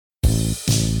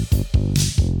I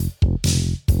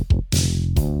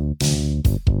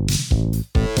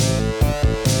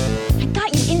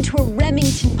got you into a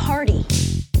Remington party.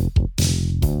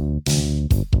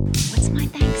 What's my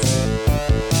thanks?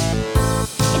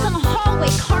 It's on the hallway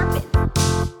carpet.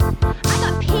 I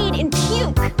got paid in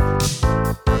puke.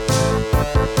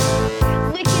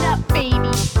 Lick it up,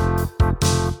 baby.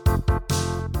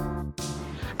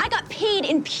 I got paid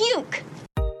in puke.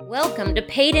 Welcome to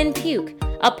Paid in Puke,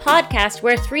 a podcast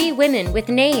where three women with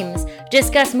names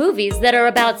discuss movies that are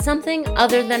about something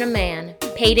other than a man.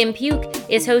 Paid in Puke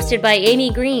is hosted by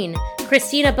Amy Green,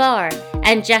 Christina Barr,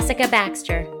 and Jessica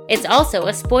Baxter. It's also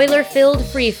a spoiler-filled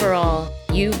free-for-all.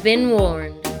 You've been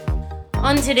warned.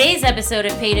 On today's episode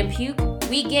of Paid in Puke,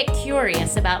 we get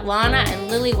curious about Lana and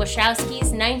Lilly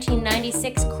Wachowski's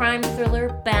 1996 crime thriller,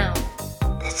 Bound.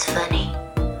 That's funny.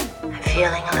 I'm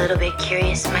feeling a little bit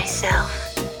curious myself.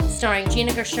 Starring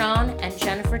Gina Gershon and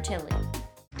Jennifer Tilly.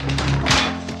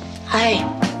 Hi.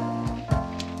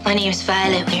 My name's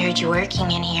Violet. We heard you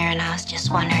working in here, and I was just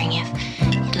wondering if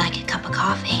you'd like a cup of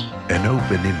coffee. An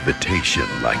open invitation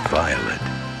like Violet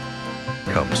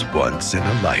comes once in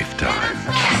a lifetime.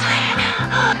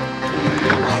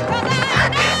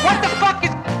 What the fuck is...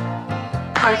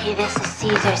 Corky, this is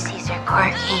Caesar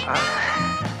Corky.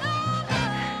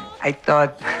 I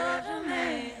thought...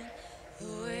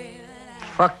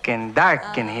 Fucking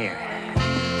dark in here.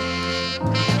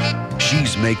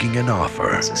 She's making an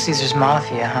offer So Caesar's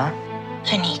Mafia, huh?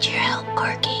 I need your help,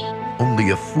 Corky. only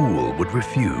a fool would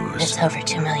refuse. It's over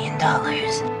 $2 million.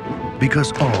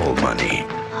 Because all money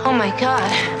Oh my God.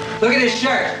 Look at this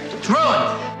shirt. It's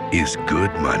ruined. is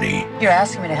good money. You're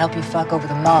asking me to help you fuck over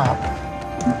the mob.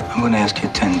 I'm gonna ask you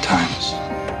 10 times.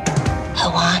 I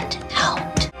want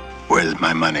out. Where's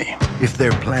my money? If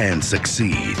their plan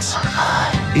succeeds,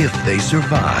 if they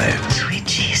survive, Sweet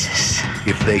Jesus.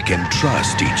 if they can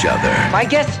trust each other. My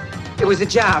guess, it was a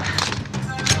job.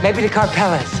 Maybe the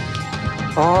Carpellas.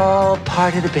 All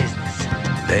part of the business.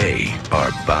 They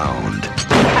are bound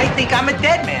I think I'm a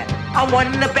dead man. I'm one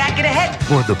in the back of the head.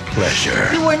 for the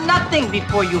pleasure. You were nothing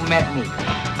before you met me.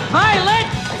 Violet!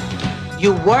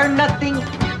 You were nothing.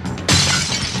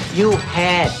 You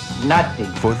had nothing.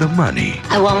 For the money,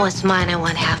 I want what's mine. I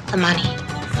want half the money.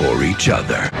 for each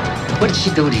other. What did she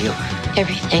do to you?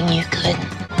 Everything you could.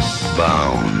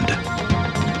 Bound.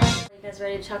 You guys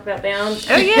ready to talk about Bound?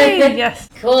 Oh, yay, yes.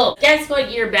 Cool. Guess what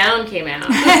year Bound came out?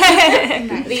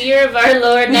 The year of our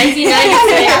Lord,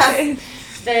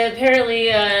 1996. The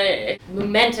apparently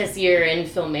momentous year in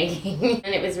filmmaking.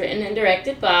 And it was written and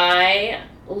directed by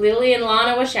Lilly and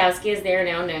Lana Wachowski, as they are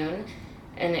now known.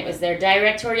 And it was their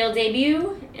directorial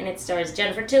debut. And it stars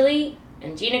Jennifer Tilly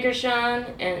and Gina Gershon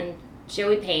and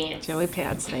Joey Pants. Joey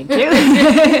Pants, thank you.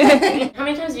 How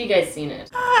many times have you guys seen it?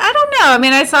 I don't know. I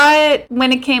mean, I saw it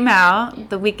when it came out,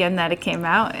 the weekend that it came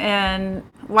out, and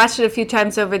watched it a few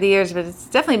times over the years, but it's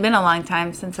definitely been a long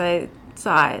time since I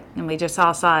saw it. And we just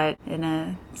all saw it in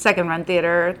a second-run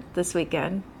theater this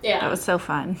weekend. Yeah. That was so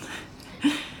fun.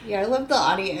 Yeah, I love the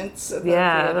audience.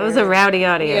 Yeah, that was a rowdy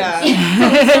audience. Yeah.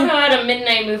 We somehow had a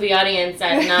midnight movie audience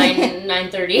at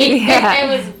 9:30.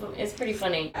 Yeah. It's pretty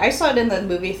funny. I saw it in the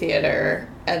movie theater,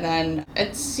 and then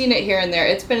I'd seen it here and there.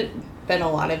 It's been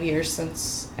a lot of years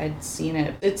since I'd seen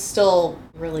it. It's still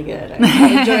really good.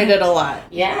 I enjoyed it a lot.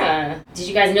 Yeah. Did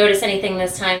you guys notice anything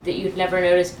this time that you'd never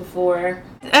noticed before?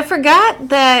 I forgot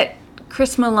that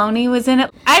Chris Meloni was in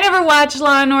it. I never watched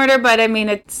Law and Order, but I mean,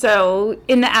 it's so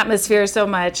in the atmosphere so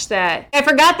much that I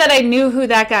forgot that I knew who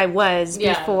that guy was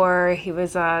before he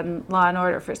was on Law and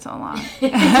Order for so long.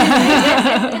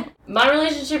 My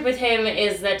relationship with him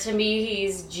is that to me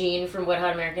he's Gene from Wet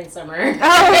Hot American Summer.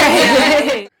 Oh,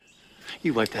 right.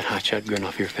 You wipe that hotshot grin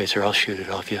off your face or I'll shoot it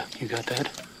off you. You got that?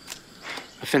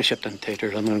 I finish up them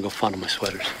taters. I'm gonna go fondle my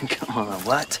sweaters. Come on,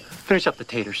 what? Finish up the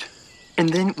taters. And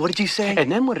then, what did you say?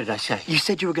 And then what did I say? You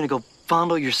said you were gonna go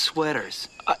fondle your sweaters.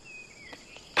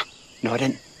 No, I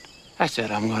didn't. I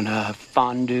said I'm gonna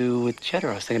fondue with cheddar.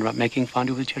 I was thinking about making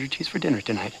fondue with cheddar cheese for dinner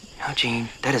tonight. No, Gene,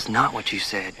 that is not what you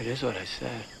said. It is what I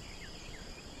said.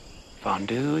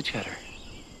 Fondue with cheddar.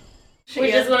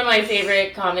 Which is one of my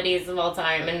favorite comedies of all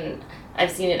time, and I've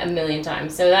seen it a million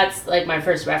times. So that's like my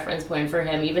first reference point for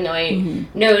him, even though I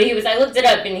know he was, I looked it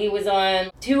up and he was on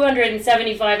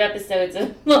 275 episodes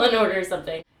of Law and Order or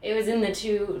something. It was in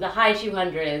the high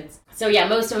 200s. So yeah,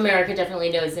 most of America definitely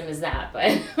knows him as that,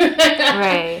 but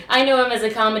Right. I know him as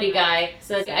a comedy guy,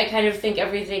 so I kind of think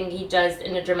everything he does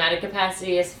in a dramatic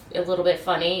capacity is a little bit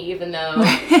funny, even though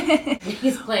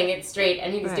he's playing it straight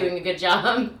and he's doing a good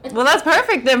job. Well, that's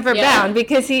perfect then for Yeah. Bound,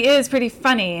 because he is pretty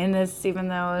funny in this, even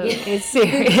though it's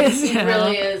serious. He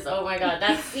really is. Oh my god,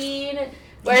 that scene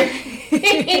Where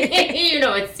you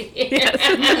know it's yes.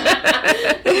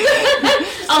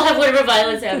 I'll have whatever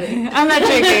Violet's having. I'm not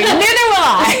drinking. Neither will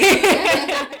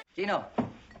I. Gino,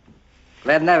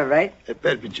 glad to have it, right? It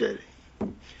better be Jerry.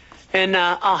 And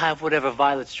I'll have whatever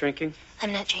Violet's drinking.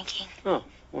 I'm not drinking. Oh,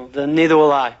 well, then neither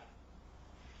will I.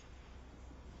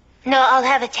 No, I'll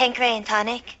have a Tanqueray and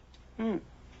tonic.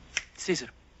 Caesar,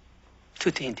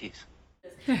 2 TNTs.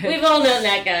 We've all known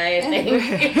that guy, I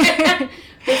think.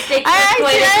 I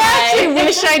actually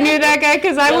wish I knew that guy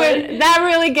because that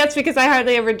really gets me because I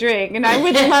hardly ever drink. And I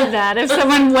would love that if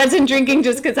someone wasn't drinking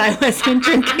just because I wasn't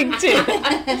drinking too.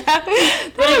 That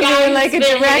would be like a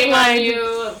direct line. On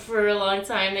you for a long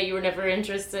time that you were never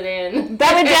interested in.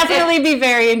 That would definitely be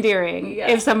very endearing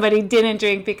if somebody didn't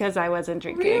drink because I wasn't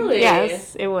drinking. Really?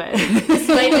 Yes, it would.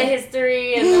 Despite the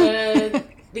history and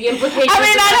the implications. I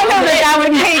mean, I don't know that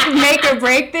would make or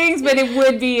break things, but it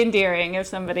would be endearing if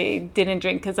somebody didn't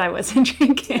drink because I wasn't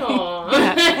drinking.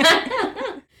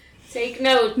 Yeah. Take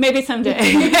note. Maybe someday.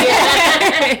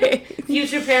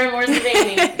 Future paramours of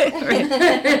Amy.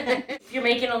 If you're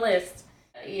making a list.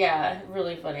 Yeah,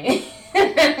 really funny.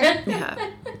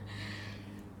 Yeah.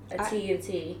 A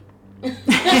TNT. Oh,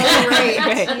 right.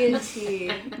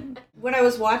 TNT. When I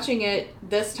was watching it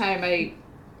this time,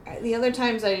 the other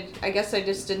times I guess I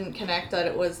just didn't connect that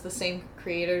it was the same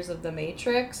creators of The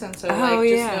Matrix, and so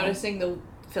noticing the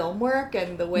film work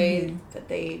and the way that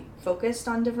they focused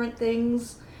on different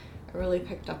things, I really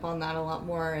picked up on that a lot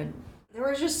more. And there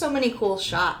were just so many cool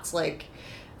shots, like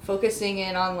focusing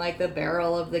in on like the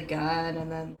barrel of the gun,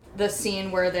 and then the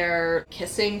scene where they're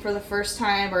kissing for the first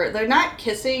time, or they're not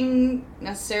kissing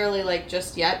necessarily like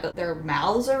just yet, but their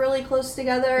mouths are really close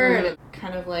together, and it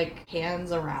kind of like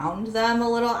hands around them a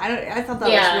little. I thought that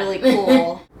was really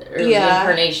cool. The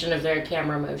incarnation of their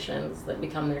camera motions that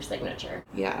become their signature.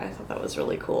 Yeah, I thought that was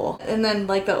really cool. And then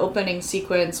like the opening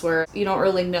sequence where you don't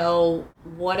really know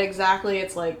what exactly,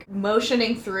 it's like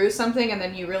motioning through something and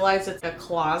then you realize it's a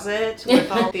closet with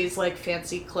all these like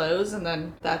fancy clothes, and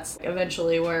then that's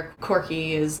eventually where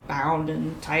Corky is bound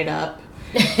and tied up.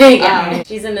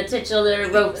 She's in the titular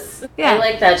ropes. I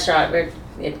like that shot where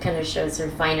it kind of shows her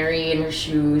finery and her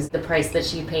shoes, the price that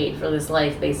she paid for this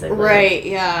life, basically. Right,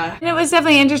 yeah. And it was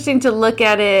definitely interesting to look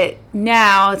at it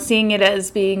now, seeing it as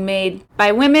being made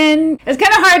by women. It's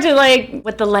kind of hard to, like,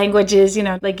 what the language is, you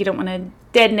know, like you don't want to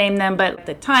dead name them, but at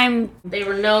the time... They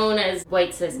were known as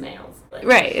white cis males.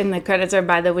 Right, and the credits are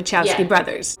by the Wachowski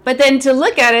brothers. But then to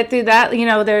look at it through that, you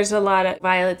know, there's a lot of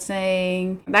Violet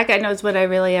saying, that guy knows what I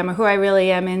really am or who I really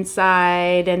am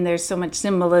inside, and there's so much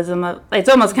symbolism of, it's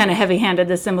almost kind of heavy-handed,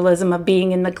 the symbolism of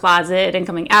being in the closet and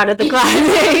coming out of the closet, you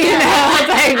know, it's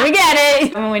like, we get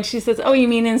it. And when she says, oh, you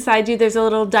mean inside you there's a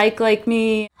little dyke like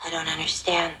me? I don't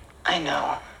understand. I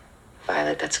know.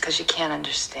 Violet, that's because you can't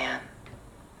understand.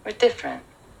 We're different.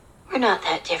 We're not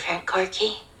that different,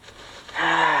 Corky.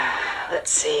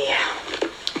 Let's see.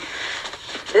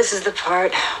 This is the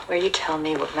part where you tell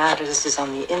me what matters is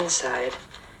on the inside.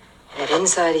 And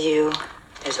inside of you,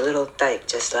 there's a little dyke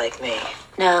just like me.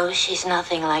 No, she's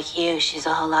nothing like you. She's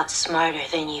a whole lot smarter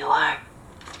than you are.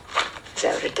 Is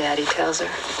that what her daddy tells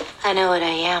her? I know what I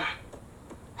am.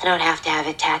 I don't have to have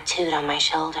it tattooed on my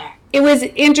shoulder. It was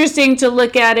interesting to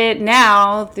look at it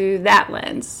now through that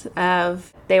lens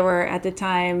of they were at the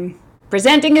time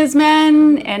presenting as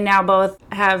men and now both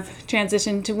have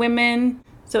transitioned to women.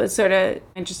 So it's sort of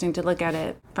interesting to look at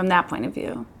it from that point of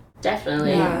view.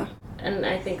 Definitely. Yeah. And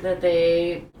I think that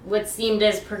what seemed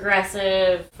as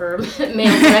progressive for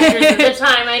male directors at the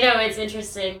time, I know it's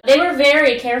interesting. They were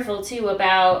very careful too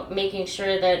about making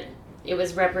sure that it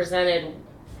was represented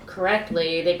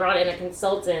correctly. They brought in a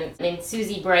consultant named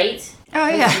Susie Bright. Oh,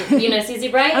 yeah. You know Susie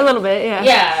Bright? A little bit, yeah.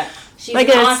 Yeah. She's like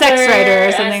an a author, sex writer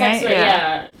or something, right?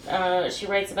 Yeah. She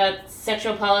writes about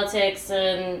sexual politics,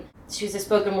 and she's a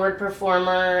spoken word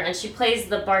performer, and she plays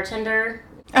the bartender.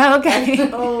 Oh, okay.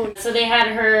 So they had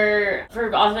her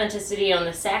for authenticity on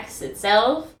the sex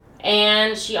itself,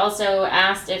 and she also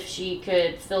asked if she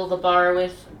could fill the bar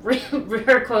with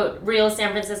her quote, real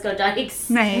San Francisco dykes.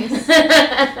 Nice.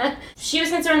 She was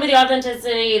concerned with the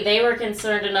authenticity. They were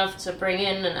concerned enough to bring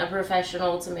in a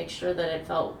professional to make sure that it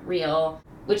felt real.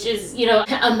 Which is, you know,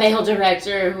 a male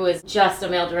director who is just a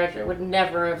male director would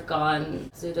never have gone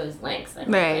to those lengths.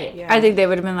 Right. Yeah. I think they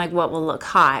would have been like, what will look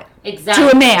hot to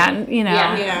a man, you know?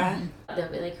 Yeah. They'll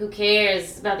be like, who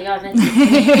cares about the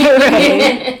authenticity?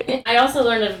 Right. I also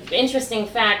learned an interesting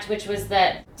fact, which was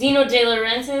that Dino De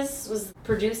Laurentiis was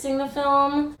producing the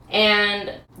film,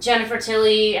 and Jennifer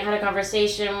Tilly had a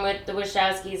conversation with the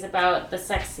Wachowskis about the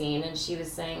sex scene, and she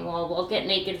was saying, well, we'll get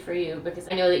naked for you because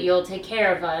I know that you'll take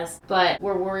care of us, but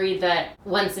we're worried that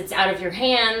once it's out of your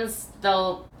hands,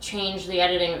 they'll change the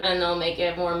editing and they'll make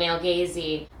it more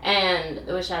male-gazy. And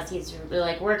the Wachowskis were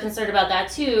like, we're concerned about that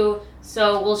too,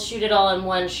 so we'll shoot it all in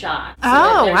one shot. So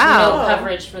that there's no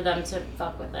coverage for them to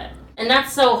fuck with it. And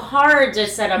that's so hard to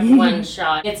set up one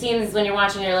shot. It seems when you're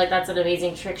watching it, you're like, that's an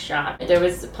amazing trick shot. There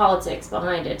was politics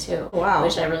behind it too,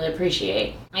 which I really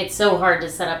appreciate. It's so hard to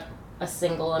set up a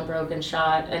single unbroken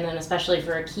shot, and then especially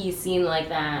for a key scene like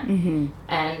that.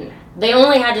 And they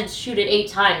only had to shoot it 8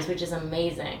 times, which is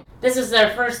amazing. This was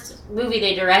their first movie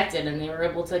they directed, and they were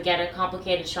able to get a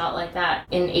complicated shot like that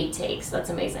in 8 takes. That's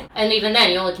amazing. And even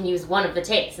then, you only can use one of the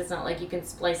takes. It's not like you can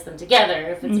splice them together.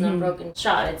 If it's an unbroken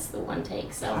shot, it's the one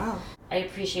take. So I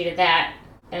appreciated that.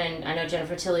 And I know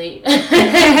Jennifer Tilly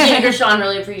and Gershon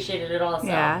really appreciated it also.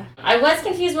 Yeah. I was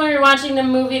confused when we were watching the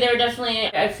movie. They were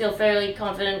definitely, I feel fairly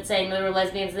confident saying there were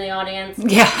lesbians in the audience.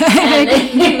 Yeah. And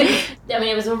I mean,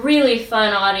 it was a really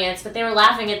fun audience, but they were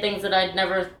laughing at things that I'd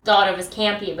never thought of as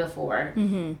campy before.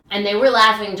 And they were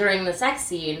laughing during the sex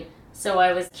scene. So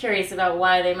I was curious about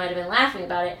why they might have been laughing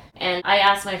about it. And I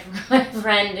asked my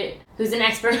friend, who's an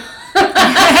expert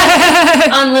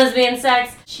on lesbian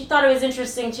sex, she thought it was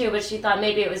interesting too, but she thought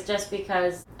maybe it was just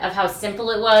because of how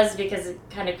simple it was, because it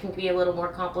kind of can be a little more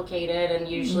complicated, and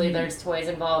usually there's toys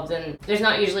involved, and there's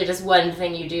not usually just one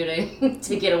thing you do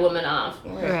to get a woman off.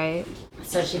 Right.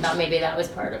 So she thought maybe that was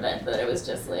part of it, that it was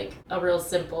just like a real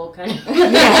simple kind of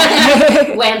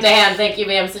wham bam, thank you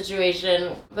ma'am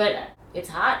situation. But it's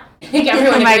hot. I think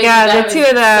everyone oh my agrees god, that the two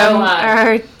of them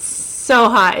are so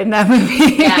hot in that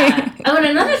movie. Yeah. Oh, and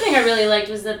another thing I really liked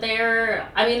was that they're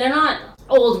not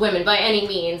old women by any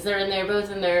means. They're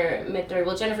both in their mid-30s.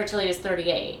 Well, Jennifer Tilly is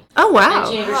 38. Oh, wow.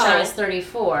 And Gina Gershon is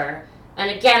 34. And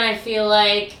again, I feel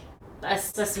like a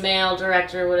cis male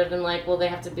director would have been like, well, they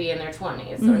have to be in their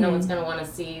 20s, or no one's going to want to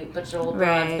see a bunch of old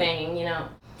broads banging, you know.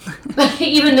 But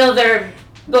even though they're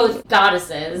both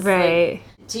goddesses, like,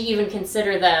 to even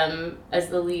consider them as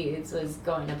the leads was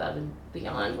going above and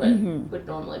beyond what would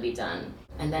normally be done.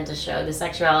 And then to show the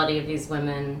sexuality of these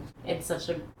women in such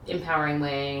an empowering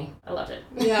way. I loved it.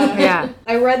 Yeah.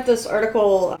 I read this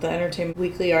article, the Entertainment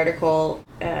Weekly article,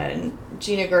 and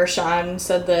Gina Gershon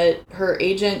said that her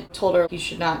agent told her you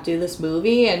should not do this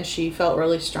movie, and she felt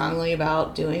really strongly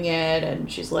about doing it,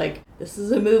 and she's like, this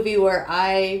is a movie where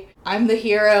I'm the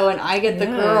hero and I get the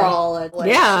girl. And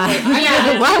like,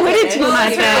 why would it do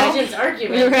that? Agent's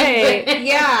argument. Right.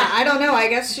 I don't know. I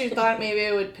guess she thought maybe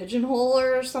it would pigeonhole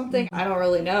her or something. I don't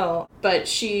really know. But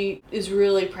she is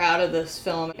really proud of this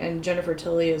film, and Jennifer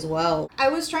Tilly as well. I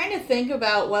was trying to think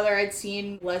about whether I'd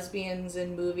seen lesbians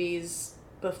in movies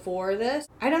before this.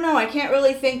 I don't know. I can't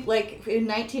really think. Like in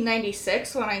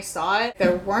 1996 when I saw it,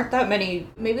 there weren't that many.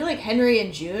 Maybe like Henry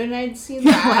and June I'd seen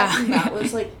that. And that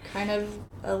was like kind of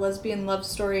a lesbian love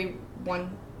story,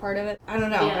 one part of it. I don't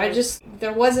know.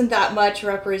 There wasn't that much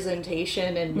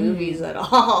representation in movies at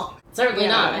all. Certainly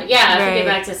not. Yeah, if we get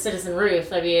back to Citizen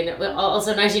Ruth, I mean,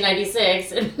 also 1996.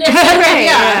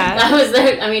 That was,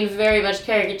 very much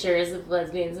caricatures of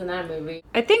lesbians in that movie.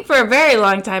 I think for a very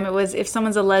long time it was, if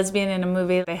someone's a lesbian in a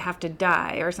movie, they have to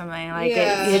die or something. Like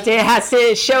it has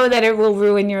to show that it will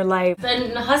ruin your life.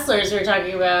 And Hustlers were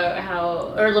talking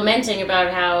about lamenting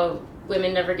about how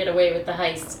women never get away with the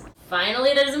heist.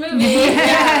 Finally, there's a movie.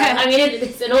 I mean,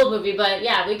 it's an old movie, but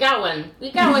yeah, we got one.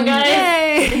 We got one,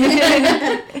 guys.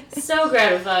 Yay. So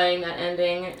gratifying, that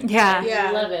ending. Yeah.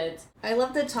 I love it. I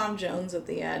love the Tom Jones at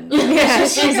the end. Yeah,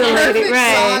 she's a lady,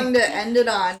 right? Song to end it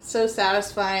on. So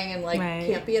satisfying and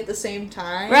campy at the same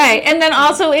time. Right, and then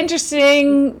also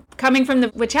interesting coming from the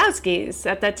Wachowskis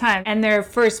at that time, and their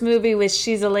first movie was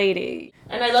She's a Lady.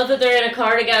 And I love that they're in a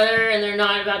car together and they're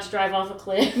not about to drive off a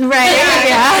cliff. Right,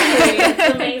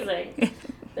 It's amazing.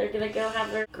 They're going to go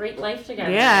have their great life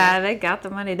together. Yeah, they got the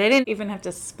money. They didn't even have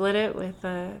to split it with,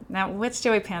 now, what's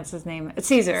Joey Pants' name?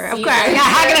 Caesar. Of course. Yeah,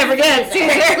 how can I forget?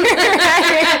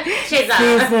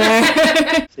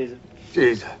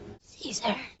 Caesar.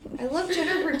 I love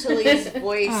Jennifer Tilly's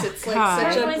voice. It's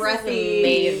like such a breathy...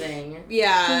 amazing.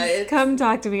 Yeah. Come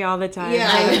talk to me all the time.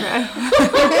 Yeah.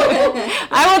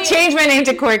 I will change my name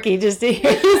to Corky just to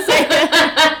hear you say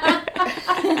that.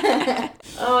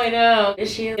 Oh, I know. Is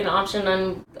she an option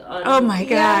on oh my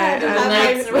God.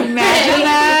 Imagine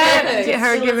that.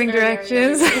 Her giving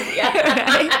directions.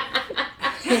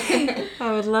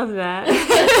 I would love that.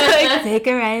 Like, take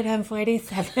a ride on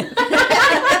 47.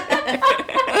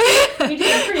 You did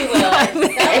it pretty well.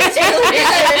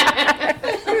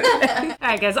 I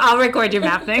I guess I'll record your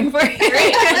map thing for you.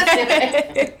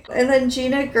 And then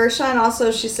Gina Gershon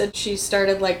also, she said she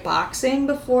started like boxing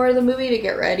before the movie to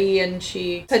get ready, and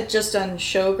she had just done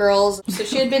Showgirls. So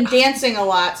she had been dancing a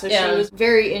lot, so she was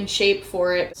very in shape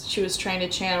for it. She was trying to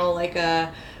channel like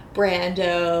a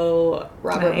Brando,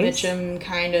 Robert Mitchum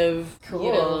kind of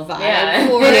vibe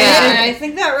for it. And I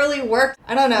think that really worked.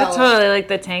 I don't know. That's totally like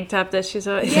the tank top that she's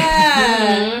always...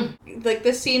 Yeah. Like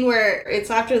the scene where it's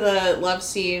after the love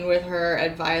scene with her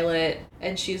and Violet,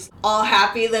 and she's all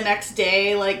happy the next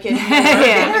day, like in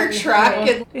her truck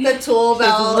and the tool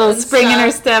belt. A little spring in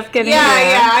her step. Getting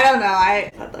I don't know. I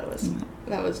thought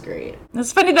that was great.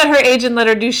 It's funny that her agent let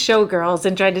her do Showgirls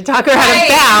and tried to talk her out of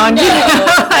bound.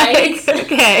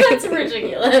 Okay. That's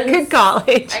ridiculous. Good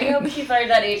college. I hope she fired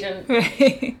that agent.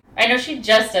 Right. I know she'd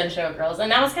just done Showgirls,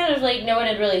 and that was kind of like no one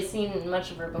had really seen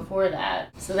much of her before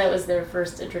that. So that was their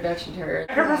first introduction to her.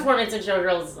 Her performance in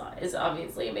Showgirls is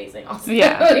obviously amazing also.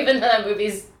 Yeah. Even though that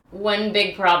movie's one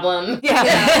big problem.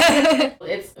 Yeah.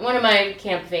 It's one of my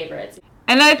camp favorites.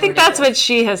 And I think that's what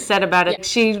she has said about it.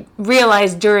 She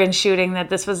realized during shooting that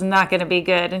this was not going to be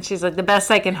good. And she's like, the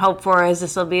best I can hope for is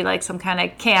this will be like some kind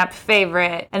of camp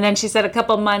favorite. And then she said a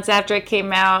couple months after it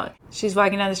came out, she's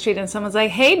walking down the street and someone's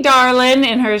like, "Hey, darling,"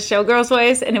 in her Showgirls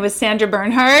voice. And it was Sandra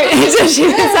Bernhard. And so she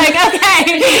was like,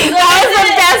 okay, that was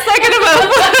the best I could have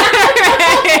hoped for.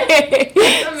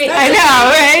 I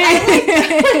know,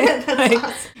 right? That's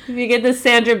awesome. If you get the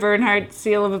Sandra Bernhard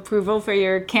seal of approval for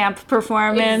your camp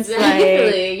performance,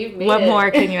 what more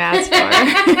can you ask for?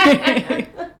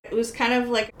 It was kind of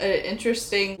like an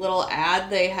interesting little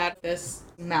ad. They had this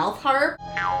mouth harp.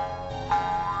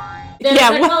 They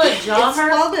call it jaw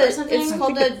harp or something? It's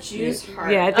called a Jew's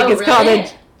harp. Yeah, I think it's called a...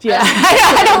 Yeah,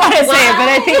 I don't want to say it, but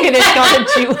I think it is called a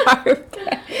Jew harp.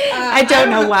 I don't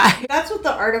know why. That's what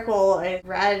the article I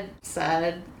read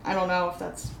said. I don't know if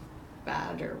that's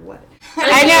bad or what.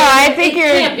 I know, I think it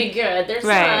can't be good. There's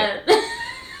not...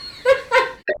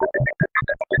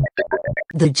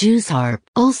 The Jew's harp,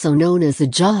 also known as the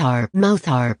jaw harp, mouth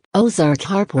harp, Ozark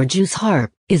harp or Jew's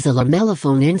harp, is a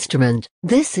lamellophone instrument.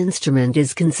 This instrument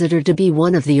is considered to be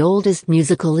one of the oldest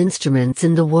musical instruments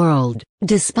in the world.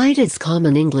 Despite its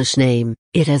common English name,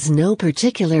 it has no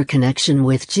particular connection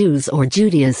with Jews or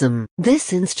Judaism.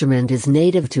 This instrument is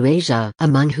native to Asia,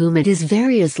 among whom it is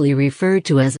variously referred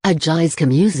to as a jais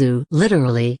kamuzu,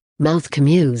 literally, mouth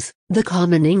camuse. The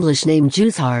common English name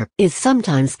Jew's harp is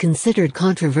sometimes considered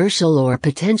controversial or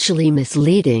potentially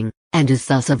misleading, and is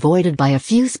thus avoided by a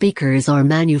few speakers or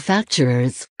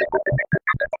manufacturers.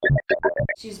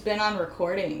 She's been on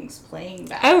recordings playing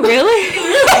that. Oh, really?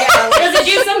 Does it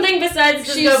do something besides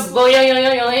just go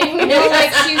boing? No,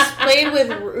 like she's played with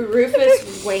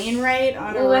Rufus Wainwright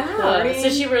on a recording. So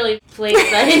she really plays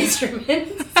that instrument.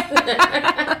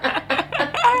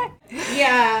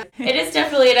 Yeah. It is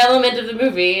definitely an element of the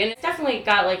movie, and it's definitely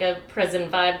got like a prison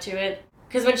vibe to it.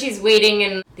 Because when she's waiting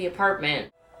in the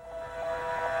apartment,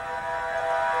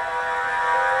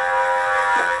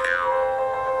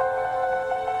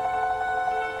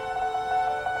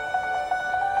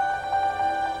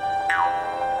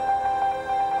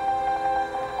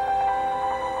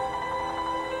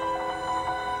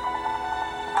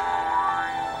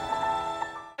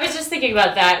 I was just thinking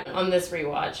about that on this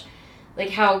rewatch. Like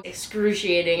how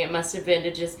excruciating it must have been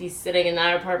to just be sitting in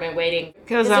that apartment waiting. It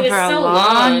goes on for a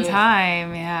long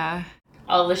time, yeah.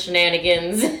 All the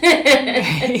shenanigans.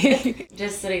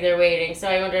 Just sitting there waiting. So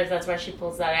I wonder if that's why she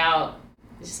pulls that out.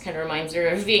 It just kind of reminds her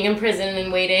of being in prison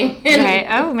and waiting. Right.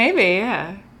 Oh, maybe,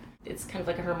 yeah. It's kind of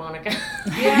like a harmonica.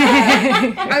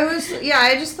 Yeah.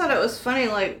 I just thought it was funny,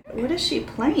 like, what is she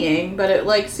playing? But it,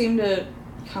 like, seemed to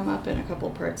come up in a couple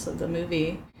parts of the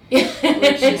movie.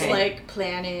 Where she's like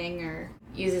planning or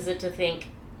uses it to think.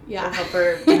 Yeah. Help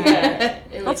her.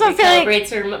 It Also, I feel like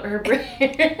her brain.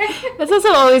 It's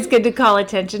also always good to call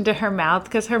attention to her mouth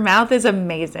because her mouth is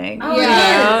amazing. Oh,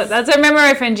 yes. That's I remember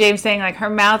my friend James saying like her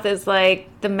mouth is like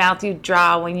the mouth you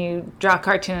draw when you draw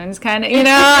cartoons, kind of. You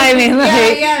know, I mean, like,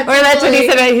 totally. or that's what he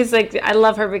said. He's like, I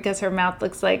love her because her mouth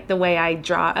looks like the way I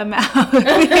draw a mouth.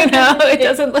 You know, it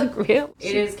doesn't look real.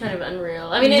 It is kind of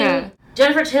unreal. I mean,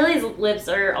 Jennifer Tilly's lips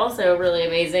are also really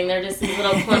amazing. They're just these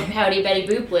little plump, pouty Betty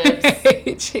Boop lips.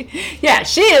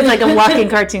 She is like a walking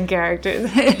cartoon character.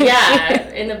 Yeah,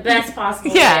 in the best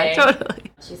possible way. Yeah,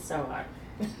 totally. She's so hot.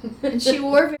 And she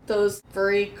wore those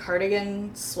furry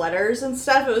cardigan sweaters and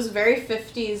stuff. It was very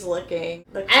 50s looking.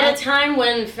 At a time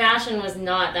when fashion was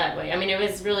not that way. I mean, it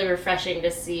was really refreshing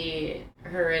to see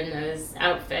her in those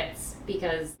outfits.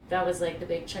 Because that was like the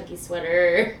big chunky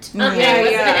sweater. It's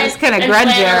kind of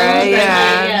grunge era,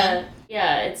 yeah.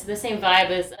 Yeah, it's the same vibe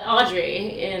as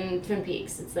Audrey in Twin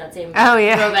Peaks. It's that same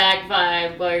throwback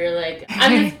vibe where you're like,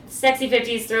 I'm a sexy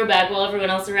 50s throwback while everyone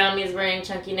else around me is wearing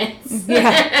chunky knits.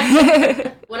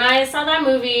 Yeah. When I saw that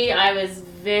movie, I was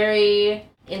very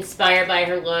inspired by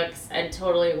her looks and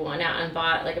totally went out and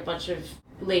bought like a bunch of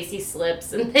lacy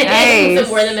slips and things and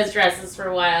wore them as dresses for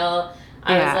a while.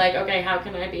 I was like, okay, how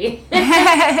can I be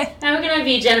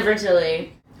Jennifer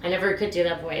Tilly? I never could do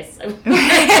that voice.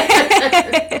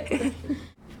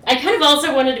 I kind of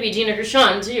also wanted to be Gina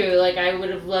Gershon, too. Like, I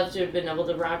would have loved to have been able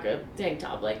to rock a tank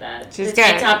top like that. She's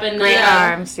got great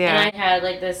arms, yeah. And I had,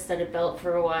 like, this studded belt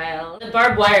for a while. The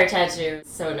barbed wire tattoo,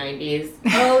 so 90s.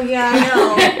 Oh, yeah, I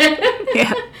know.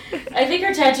 Yeah. I think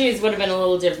her tattoos would have been a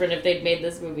little different if they'd made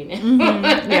this movie now.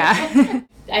 Mm-hmm. Yeah.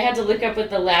 I had to look up what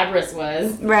the Labrys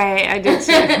was. Right, I did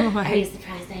too. Are you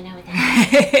surprised I know what that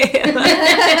is?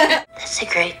 That's a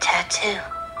great tattoo.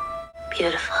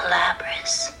 Beautiful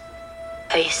Labrys.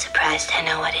 Are you surprised I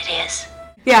know what it is?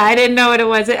 Yeah, I didn't know what it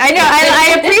was. I know,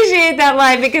 I appreciate that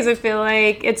line because I feel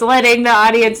like it's letting the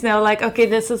audience know, like, okay,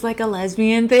 this is like a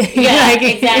lesbian thing. Yeah, like,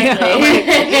 exactly.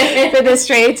 Like, for the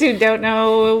straights who don't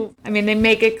know, I mean, they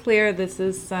make it clear this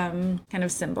is some kind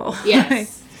of symbol.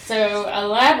 Yes. So, a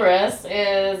labrys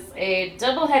is a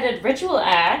double-headed ritual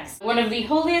axe, one of the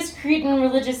holiest Cretan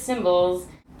religious symbols,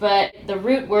 but the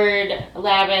root word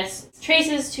labus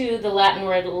traces to the Latin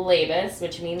word labus,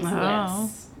 which means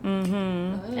lips.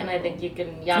 Mm-hmm. And I think you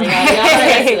can yada yada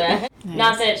yada to that. Nice.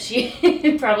 Not that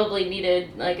she probably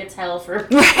needed like a towel for.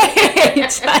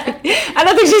 Right. I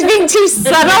don't think she's being too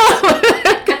subtle.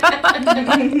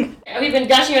 We've been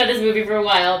gushing about this movie for a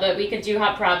while, but we could do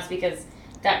hot props because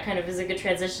that kind of is a good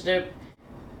transition to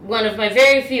one of my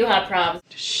very few hot props.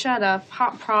 Shut up.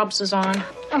 Hot probs is on.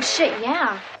 Oh, shit,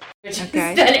 yeah. Which is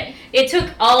that it took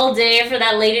all day for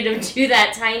that lady to do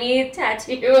that tiny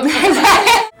tattoo.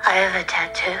 I have a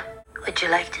tattoo. Would you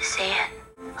like to see it?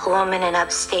 A woman in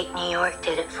upstate New York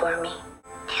did it for me.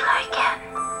 Do you like it?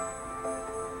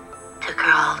 Took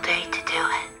her all day to do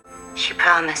it. She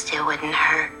promised it wouldn't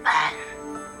hurt, but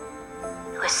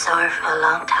it was sore for a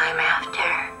long time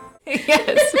after.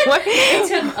 Yes. What? It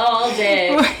took all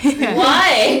day.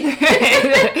 Why?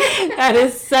 That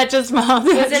is such a small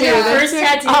tattoo. Was it her first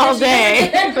tattoo? All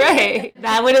day. Right.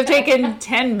 That would have taken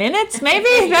 10 minutes, maybe?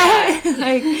 It's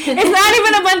not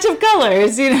even a bunch of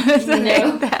colors, you know? It's no.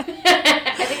 Like that.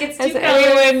 I think it's 2 Has colors.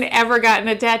 anyone ever gotten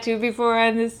a tattoo before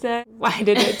on this set? Why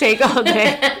did it take all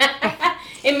day?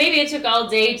 And maybe it took all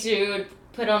day to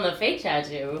put on the fake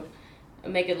tattoo.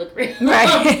 Make it look real.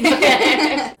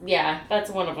 Right. Yeah,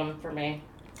 that's one of them for me.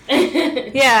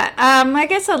 Yeah, I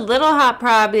guess a little hot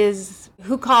prob is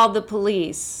who called the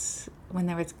police when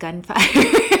there was gunfire.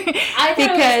 I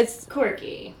thought it was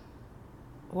Corky.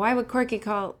 Why would Corky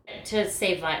call? To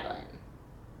save Violet.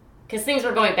 Because things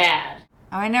were going bad.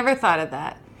 Oh, I never thought of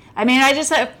that. I mean, I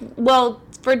just, well,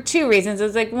 for 2 reasons.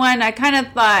 It's like, one, I kind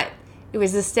of thought it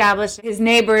was established his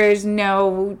neighbors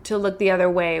know to look the other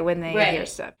way when they hear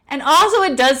stuff. And also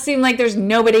it does seem like there's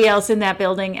nobody else in that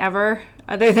building ever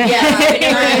other than... Yeah, I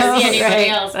never see anybody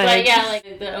else. But yeah,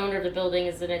 like the owner of the building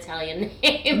is an Italian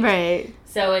name. Right.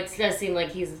 So it does seem like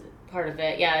he's part of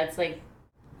it. Yeah, it's like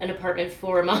an apartment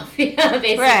for mafia,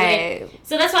 basically. Right.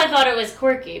 So that's why I thought it was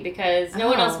quirky, because no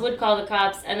one else would call the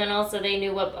cops, and then also they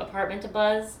knew what apartment to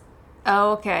buzz.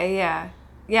 Oh, okay, yeah.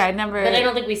 Yeah, I never. But I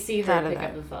don't think we see her pick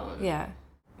up the phone. Yeah.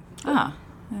 Oh,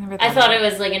 I thought it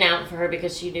was like an out for her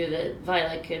because she knew that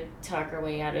Violet could talk her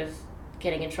way out of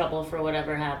getting in trouble for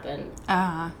whatever happened.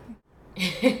 And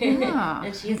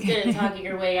she's good at talking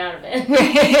her way out of it.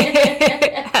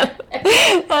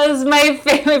 That was my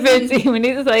favorite scene when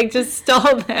he's like, just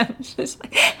stall them. She's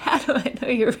like, how do I know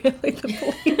you're really the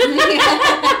police?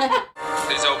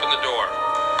 Please open the door.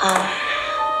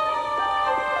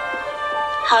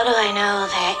 How do I know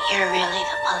that you're really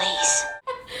the police?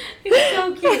 It's so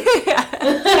cute.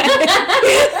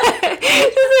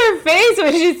 Just her face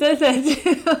when she says that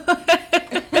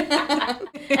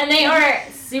too. And they are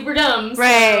super dumb.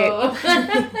 Right.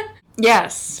 So.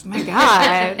 Yes. My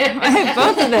God.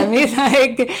 Both of them. He's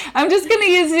like, I'm just going to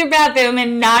use your bathroom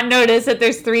and not notice that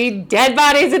there's 3 dead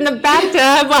bodies in the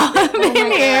bathtub while I'm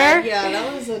in here. God. Yeah,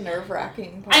 that was a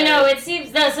nerve-wracking part. I know, it seems,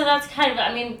 so that's kind of,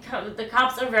 I mean, the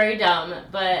cops are very dumb,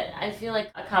 but I feel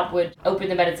like a cop would open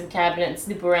the medicine cabinet and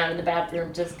snoop around in the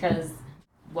bathroom just because,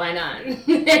 why not?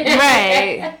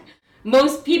 Right.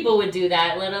 Most people would do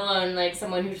that, let alone, like,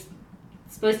 someone who's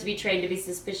supposed to be trained to be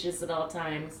suspicious at all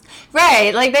times.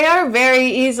 Right, like they are very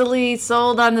easily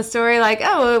sold on the story, like,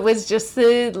 oh, it was just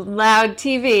the loud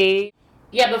TV.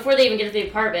 Yeah, before they even get to the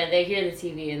apartment, they hear the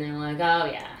TV and they're like,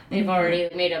 oh yeah, they've already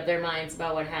made up their minds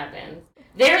about what happened.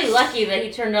 Very lucky that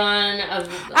he turned on a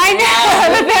I know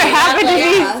that there happened to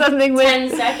be something with 10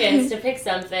 seconds to pick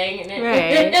something. And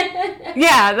right.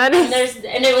 Yeah, that is.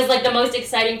 And it was like the most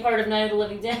exciting part of Night of the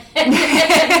Living Dead.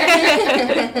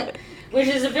 Which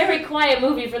is a very quiet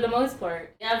movie for the most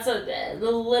part. That's a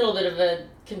little bit of a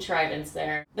contrivance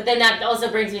there. But then that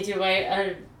also brings me to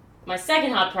my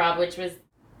second hot prop, which was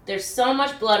there's so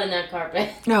much blood in that carpet.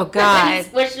 Oh, God.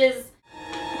 Which is...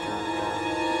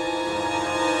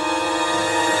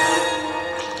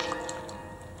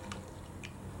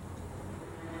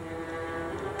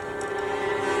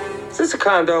 Is this a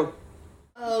condo?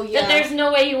 Oh, yeah. But there's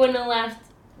no way you wouldn't have left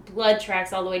blood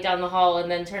tracks all the way down the hall and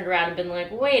then turned around and been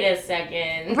like, wait a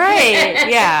second. Right,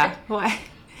 yeah. Why?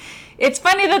 It's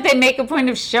funny that they make a point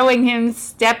of showing him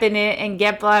step in it and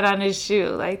get blood on his shoe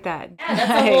like that. Yeah,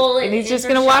 that's a whole... and he's just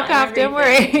going to walk off, don't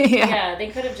worry. Yeah, they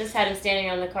could have just had him standing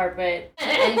on the carpet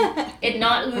and it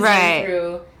not oozing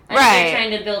through. I know they're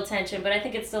trying to build tension, but I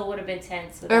think it still would have been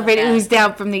tense. Or if it oozed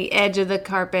out from the edge of the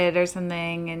carpet or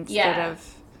something instead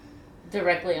of...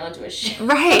 directly onto his shoe.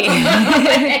 Right. Oh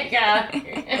my God.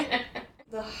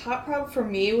 The hot prop for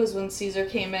me was when Caesar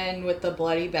came in with the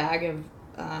bloody bag of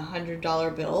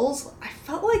 $100 bills. I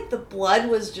felt like the blood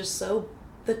was just so...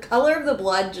 The color of the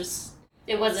blood just...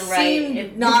 It wasn't seemed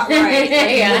right. not right. Like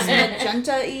it was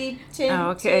magenta-y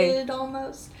tinted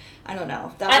almost. I don't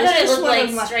know. I thought it looked like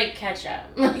straight ketchup.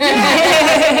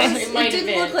 Yes. It might It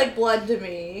didn't look like blood to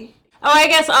me. Oh, I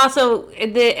guess also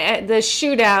the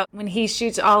shootout, when he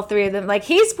shoots all three of them, like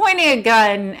he's pointing a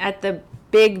gun at the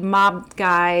big mob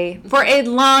guy for a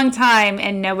long time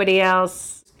and nobody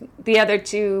else, the other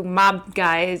two mob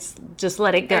guys just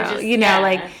let it go.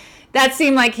 Like that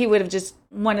seemed like he would have just,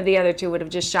 one of the other two would have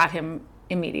just shot him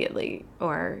immediately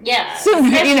or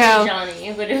sooner,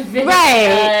 Johnny would have been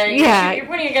you're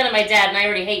pointing a gun at my dad and I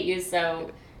already hate you, so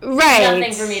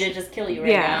nothing for me to just kill you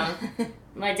now.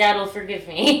 My dad will forgive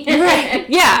me. Right.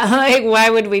 Yeah, like why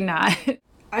would we not?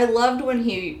 I loved when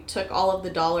he took all of the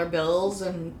dollar bills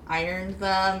and ironed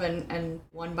them and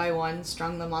one by one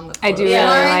strung them on the I do really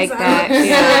like that.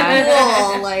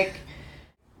 Yeah. Cool. Like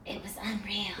it was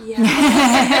unreal.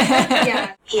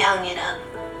 Yeah. He hung it up.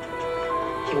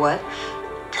 He what?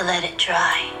 To let it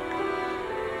dry.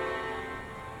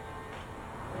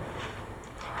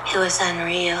 It was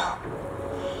unreal.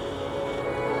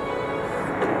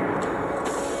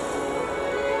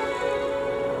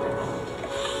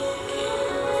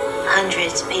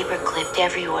 Hundreds paper clipped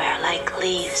everywhere like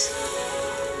leaves.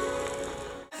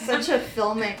 Such a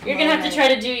filmic You're going to have to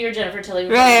try to do your Jennifer Tilly.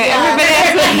 Right.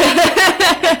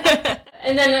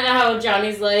 And then how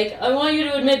Johnny's like, I want you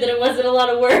to admit that it wasn't a lot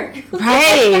of work.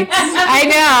 Right. I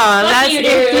know. That's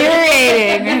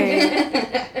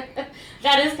infuriating.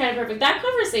 That is kind of perfect. That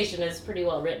conversation is pretty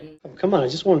well written. Oh, come on, I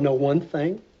just want to know one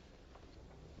thing.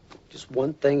 Just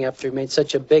one thing after he made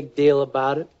such a big deal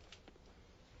about it.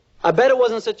 I bet it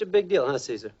wasn't such a big deal, huh,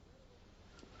 Caesar?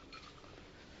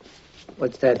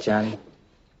 What's that, Johnny?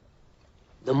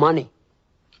 The money.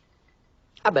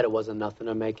 I bet it wasn't nothing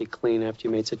to make it clean after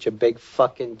you made such a big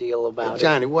fucking deal about it.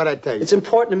 Johnny, what'd I tell you? It's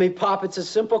important to me, Pop. It's a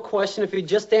simple question. If you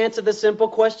just answer the simple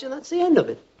question, that's the end of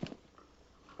it.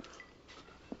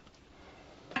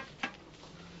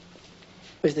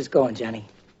 Where's this going, Johnny?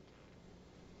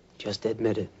 Just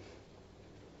admit it.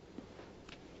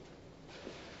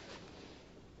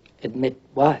 Admit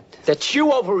what? That you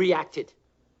overreacted.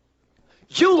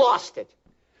 You lost it.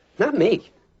 Not me.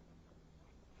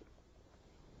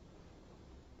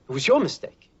 It was your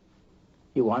mistake.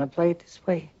 You want to play it this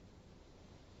way?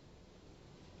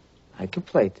 I can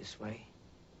play it this way.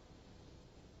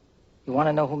 You want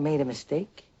to know who made a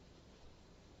mistake?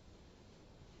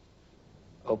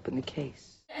 Open the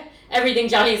case. Everything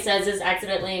Johnny says is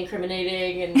accidentally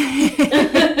incriminating, and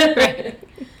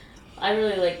I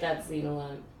really like that scene a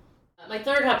lot. My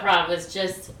third hot prop was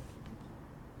just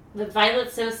the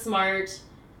Violet's so smart,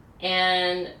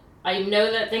 and I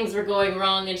know that things were going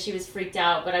wrong and she was freaked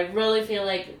out, but I really feel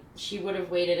like she would have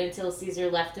waited until Caesar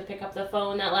left to pick up the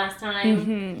phone that last time.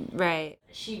 Mm-hmm. Right.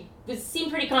 She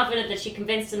seemed pretty confident that she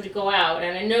convinced him to go out,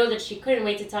 and I know that she couldn't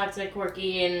wait to talk to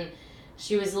Corky, and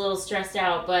she was a little stressed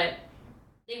out, but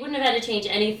they wouldn't have had to change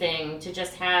anything to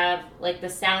just have, like, the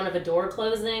sound of a door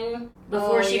closing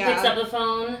before she picks up the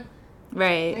phone.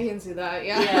 Right. I can see that,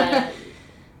 yeah.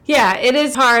 Yeah, it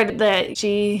is hard that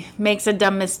she makes a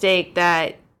dumb mistake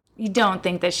that you don't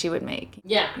think that she would make.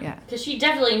 Yeah. Because she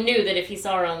definitely knew that if he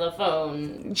saw her on the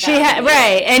phone...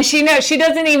 Right, and she knows. She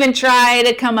doesn't even try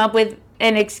to come up with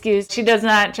an excuse. She does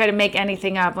not try to make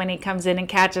anything up when he comes in and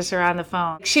catches her on the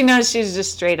phone. She knows she's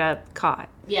just straight up caught.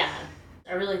 Yeah.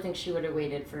 I really think she would have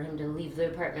waited for him to leave the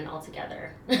apartment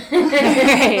altogether.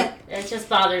 Right. It just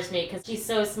bothers me because she's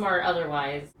so smart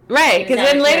otherwise. Right, because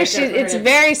then later it's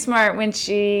very very smart when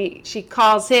she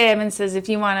calls him and says, if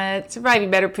you want to survive, you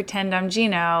better pretend I'm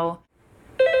Gino.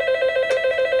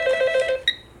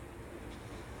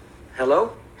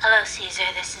 Hello? Hello, Caesar.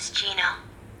 This is Gino.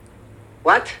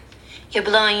 What? You're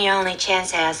blowing your only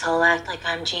chance, asshole. Act like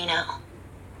I'm Gino.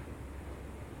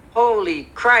 Holy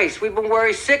Christ, we've been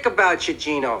worried sick about you,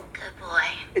 Gino. Good boy.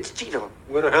 It's Gino.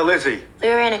 Where the hell is he? We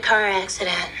were in a car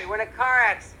accident, They were in a car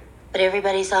accident. but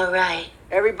everybody's all right.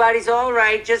 Everybody's all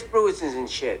right, just bruises and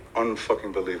shit.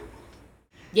 Unfucking believable.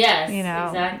 Yes, You know,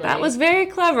 exactly. that was very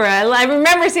clever. I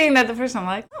remember seeing that the first time. I'm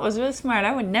like, that was really smart.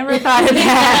 I would never have thought of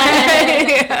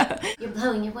that. You're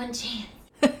blowing your one chance.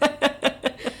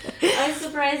 I was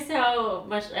surprised how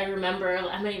much I remember,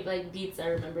 how many beats I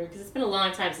remember, because it's been a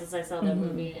long time since I saw that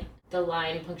movie. The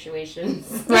line punctuations.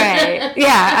 Right.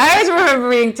 Yeah, I always remember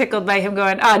being tickled by him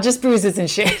going, just bruises and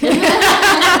shit.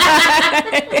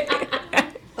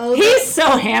 He's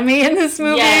so hammy in this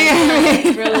movie. Yeah,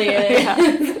 it really is. Yeah.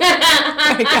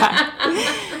 Oh my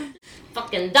God.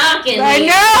 Fucking dark in I here.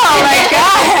 know, oh my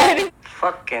God.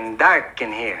 Fucking dark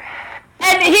in here.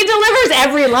 And he delivers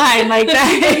every line like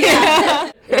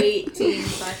that. 18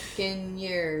 fucking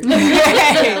years.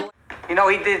 You know,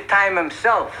 he did time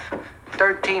himself.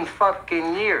 13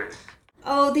 fucking years.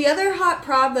 Oh, the other hot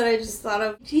prop that I just thought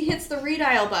of, he hits the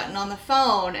redial button on the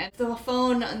phone, and the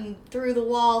phone through the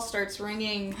wall starts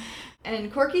ringing,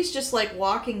 and Corky's just like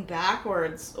walking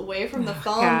backwards away from the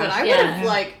phone, gosh, but I would have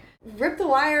like ripped the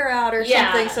wire out or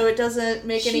something so it doesn't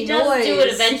make any noise. She does do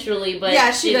it eventually, but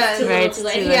yeah, she does. Too little too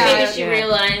late. Yeah, Maybe she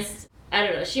realized, I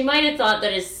don't know, she might have thought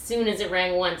that as soon as it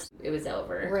rang once, it was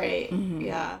over. Right,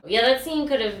 yeah. Yeah, that scene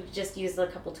could have just used a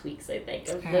couple tweaks, I think,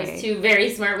 of those two very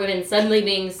smart women suddenly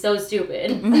being so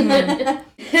stupid. I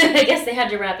guess they had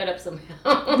to wrap it up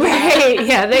somehow. Right,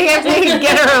 yeah, they have to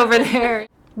get her over there.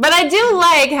 But I do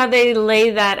like how they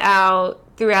lay that out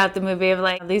throughout the movie of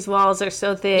like, these walls are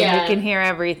so thin, you can hear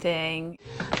everything.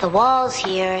 The walls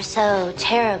here are so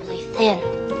terribly thin.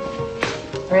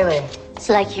 Really? It's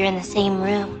like you're in the same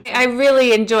room. I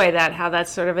really enjoy that, how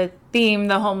that's sort of a theme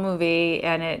the whole movie,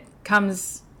 and it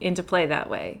comes into play that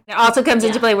way. It also comes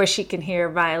into play where she can hear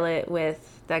Violet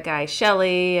with that guy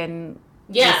Shelley and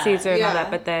Caesar and all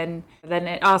that, but then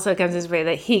it also comes into play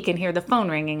that he can hear the phone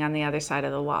ringing on the other side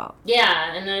of the wall.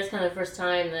 Yeah, and that is kind of the first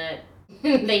time that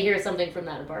they hear something from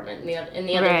that apartment in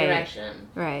the other direction.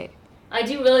 Right. I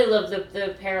do really love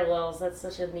the parallels. That's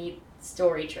such a neat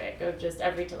story trick of just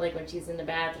every time, like when she's in the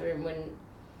bathroom, when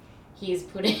he's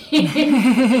putting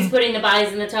the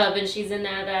bodies in the tub and she's in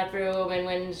that bathroom, and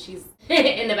when she's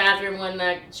in the bathroom when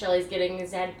Shelley's getting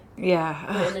his head put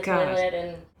in the toilet,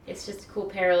 and it's just cool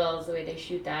parallels the way they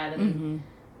shoot that, and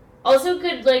also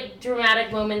good like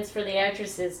dramatic moments for the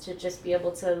actresses to just be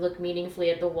able to look meaningfully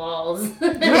at the walls.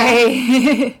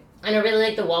 Right. And I really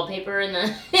like the wallpaper in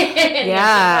the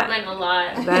apartment a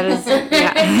lot. That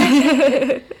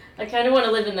is, I kind of want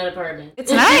to live in that apartment.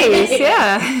 It's nice,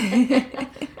 yeah.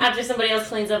 After somebody else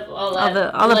cleans up all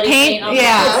the paint off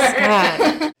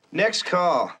the floor. Next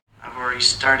call. I've already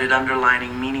started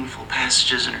underlining meaningful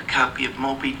passages in her copy of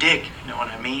Moby Dick, if you know what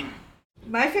I mean.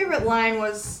 My favorite line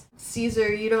was,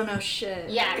 Caesar, you don't know shit.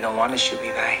 Yeah. You don't want to shoot me,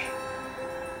 right?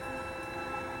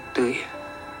 Do you?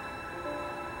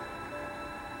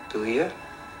 Do you?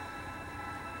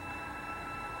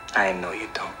 I know you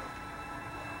don't.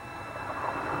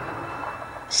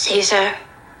 Caesar,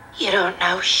 you don't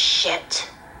know shit.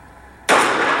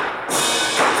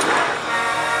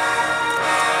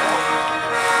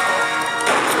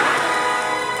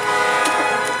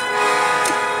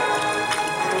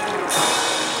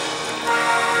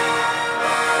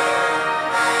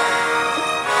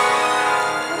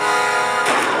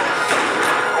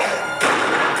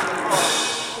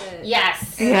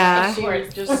 Yes. Yeah. She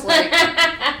just like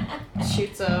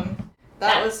shoots him.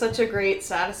 That was such a great,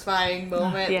 satisfying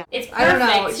moment. Yeah. It's I don't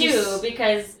know, perfect, too,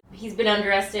 because he's been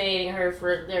underestimating her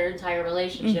for their entire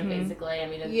relationship, basically. I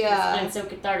mean, it's been so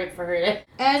cathartic for her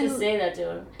to say that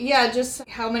to him. Yeah, just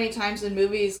how many times in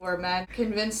movies where men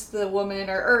convince the woman,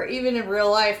 or even in real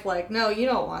life, like, no, you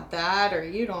don't want that, or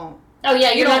you don't. Oh,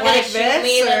 yeah, you're not going like to shoot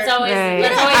me. That's always... Right.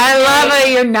 That's always I love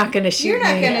it. You're not going to shoot me. You're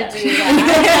not going to do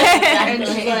that. And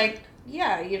she's like,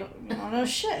 yeah, you don't know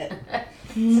shit.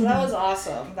 So that was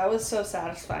awesome. That was so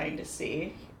satisfying to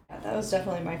see. Yeah, that was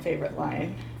definitely my favorite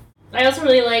line. I also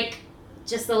really like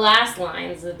just the last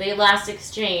lines, the last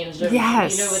exchange. Of,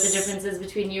 yes. You know what the difference is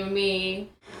between you and me.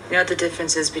 You know what the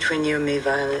difference is between you and me,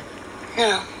 Violet?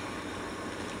 No.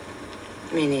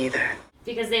 Me neither.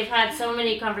 Because they've had so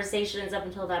many conversations up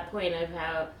until that point of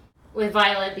how, with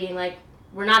Violet being like,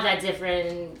 we're not that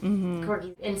different, and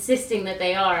Corky insisting that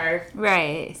they are.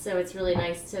 Right. So it's really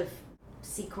nice to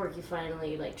see Corky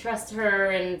finally, like, trust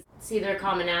her and see their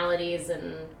commonalities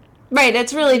and... Right,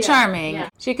 it's really charming. Yeah.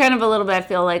 She kind of a little bit, I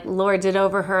feel like, lords it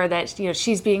over her that, you know,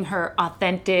 she's being her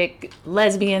authentic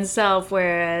lesbian self,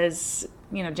 whereas,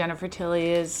 you know, Jennifer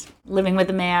Tilly is living with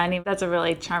a man. That's a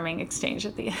really charming exchange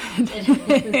at the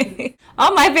end.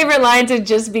 All my favorite lines are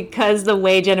just because the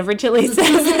way Jennifer Tilly says it.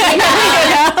 You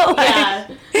know? Like,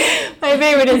 my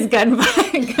favorite is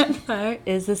gunfire. Gunfire.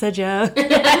 Is this a joke? We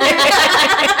had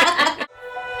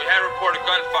a report of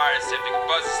gunfire. See if you can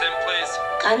buzz us in, please.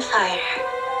 Gunfire.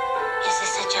 Is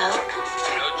this a joke?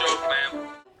 No joke, ma'am.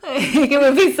 It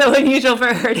would be so unusual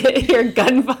for her to hear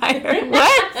gunfire.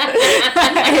 What?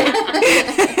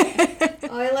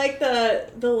 Oh, I like the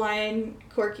line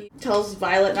Corky tells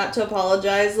Violet not to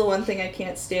apologize. The one thing I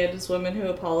can't stand is women who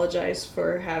apologize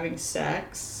for having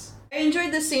sex. I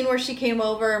enjoyed the scene where she came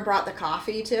over and brought the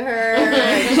coffee to her.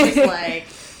 And she's like,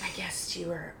 I guess you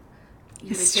were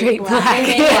straight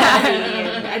black.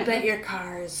 Yeah. I bet your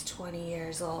car is 20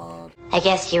 years old. I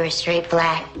guess you were straight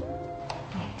black.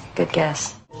 Good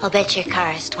guess. I'll bet your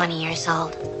car is 20 years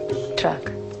old.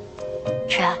 Truck.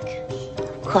 Truck.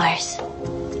 Of course.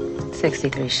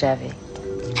 63 Chevy.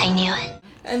 I knew it.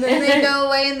 And then they go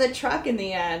away in the truck in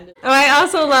the end. Oh, I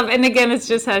also love, and again, it's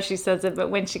just how she says it, but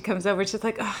when she comes over, she's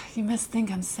like, oh, you must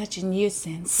think I'm such a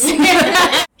nuisance.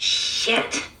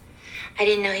 Shit. I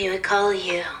didn't know he would call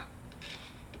you.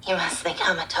 You must think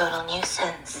I'm a total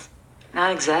nuisance.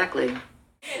 Not exactly.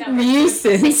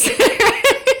 Nuisance.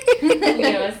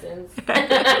 Nuisance.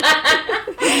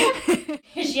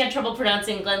 She had trouble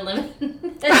pronouncing Glenn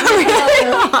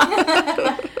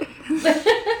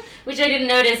Which I didn't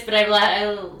notice, but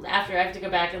after I have to go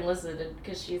back and listen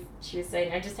because she was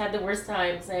saying, I just had the worst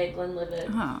time saying Glenlivet.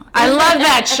 Oh. I love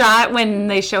that shot when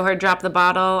they show her drop the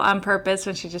bottle on purpose,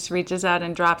 when she just reaches out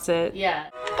and drops it. Yeah.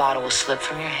 The bottle will slip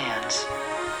from your hands.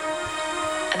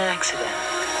 An accident.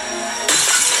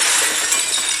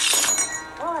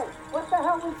 Boy, what the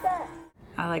hell was that?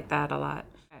 I like that a lot.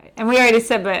 And we already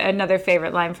said, but another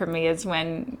favorite line for me is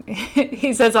when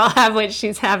he says, I'll have what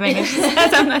she's having, and she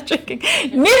says, I'm not drinking.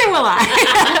 Neither will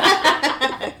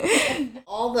I.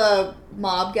 All the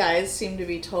mob guys seem to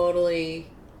be totally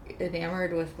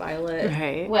enamored with Violet.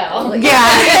 Right. Well, weird.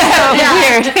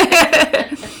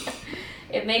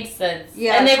 It makes sense.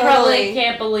 Yeah, and they totally. probably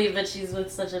can't believe that she's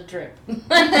with such a drip.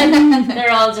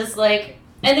 They're all just like,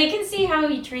 and they can see how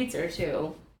he treats her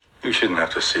too. You shouldn't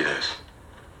have to see this.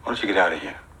 Why don't you get out of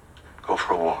here? Go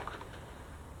for a walk.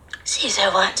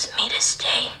 Caesar wants me to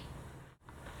stay.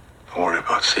 Don't worry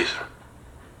about Caesar.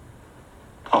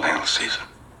 I'll handle Caesar.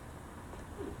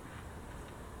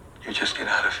 You just get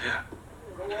out of here.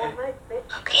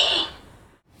 Okay.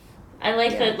 I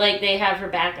like that, like, they have her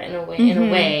back in a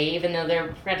way, even though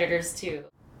they're predators too.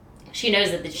 She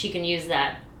knows that she can use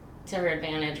that to her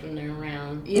advantage when they're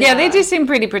around. Yeah, they do seem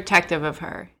pretty protective of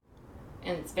her.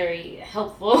 And it's very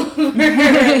helpful for her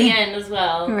in the end as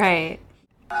well. Right.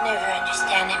 Never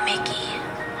understand it, Mickey.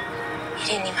 You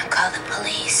didn't even call the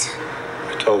police.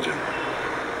 I told you.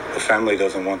 The family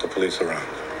doesn't want the police around.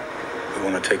 We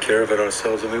want to take care of it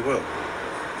ourselves, and we will.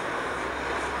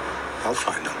 I'll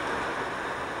find them.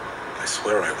 I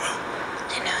swear I will.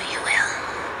 I know you will.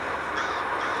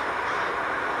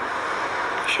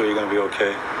 You sure you're going to be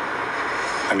okay?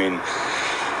 I mean,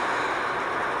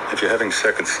 if you're having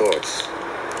second thoughts,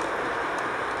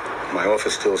 my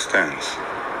office still stands.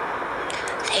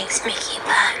 Thanks, Mickey,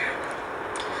 but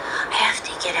I have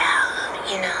to get out.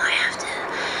 You know, I have to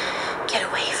get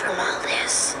away from all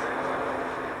this.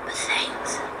 But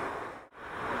thanks.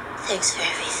 Thanks for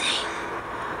everything.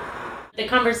 The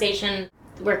conversation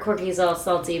where Corky's all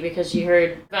salty because she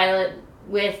heard Violet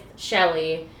with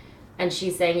Shelley, and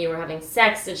she's saying you were having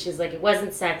sex, and she's like, it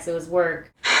wasn't sex, it was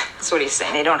work. That's what he's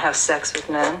saying. They don't have sex with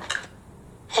men.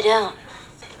 I don't.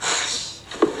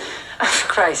 For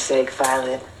Christ's sake,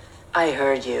 Violet. I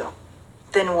heard you.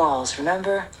 Thin walls,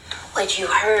 remember? What you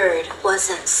heard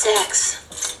wasn't sex.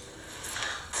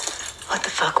 What the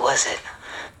fuck was it?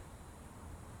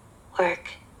 Work.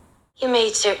 You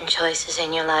made certain choices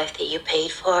in your life that you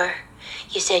paid for.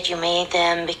 You said you made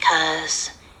them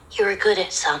because you were good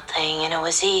at something and it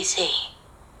was easy.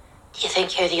 Do you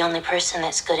think you're the only person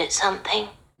that's good at something?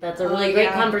 That's a really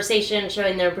great conversation,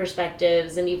 showing their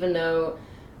perspectives, and even though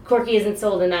Corky isn't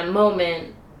sold in that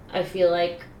moment, I feel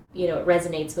like, you know, it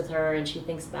resonates with her and she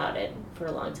thinks about it for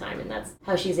a long time, and that's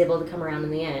how she's able to come around in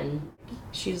the end.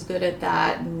 she's good at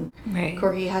that, and Right.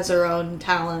 Corky has her own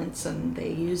talents, and they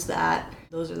use that.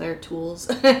 Those are their tools.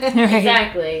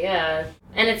 Exactly, yeah.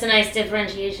 And it's a nice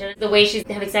differentiation. The way she's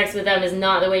having sex with them is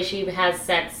not the way she has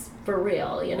sex for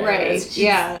real, you know? Right,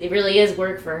 yeah. It really is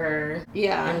work for her.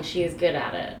 Yeah. And she is good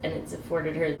at it. And it's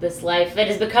afforded her this life. It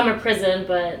has become a prison,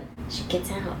 but she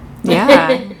gets out.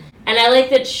 Yeah. And I like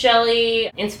that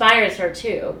Shelley inspires her,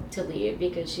 too, to leave,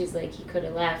 because she's like, he could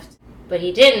have left, but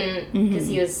he didn't, because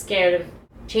he was scared of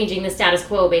changing the status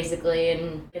quo, basically,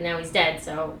 and now he's dead,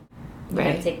 so you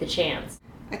gotta take the chance.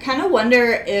 I kind of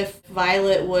wonder if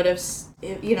Violet would have,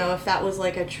 if that was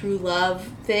like a true love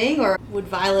thing, or would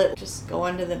Violet just go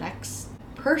on to the next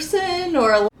person,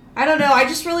 or I don't know. I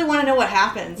just really want to know what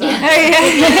happens. Like,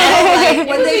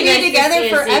 would they be together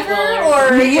forever,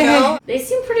 or They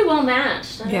seem pretty well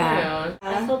matched. I don't know.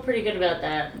 I felt pretty good about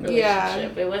that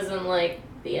relationship. It wasn't like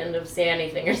the end of Say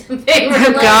Anything or something.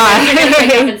 Oh, God. They're gonna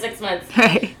pick up in 6 months.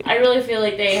 Right. I really feel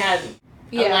like they had a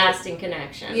Yeah. lasting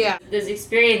connection. Yeah. Those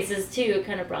experiences, too,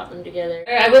 kind of brought them together.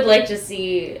 I would like to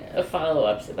see a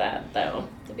follow-up to that, though.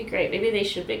 That'd be great. Maybe they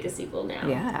should make a sequel now.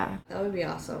 Yeah. That would be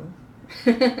awesome.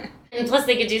 And plus,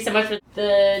 they could do so much with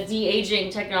the de-aging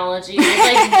technology.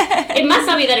 Like, it must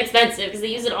not be that expensive, because they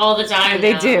use it all the time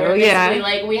They now. do, Where yeah. basically,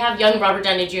 like, we have young Robert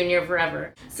Downey Jr.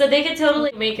 forever. So they could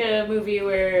totally make a movie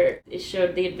where it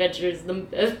showed the adventures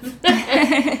of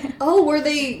Oh, were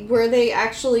they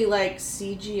actually like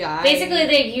CGI? Basically,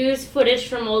 they use footage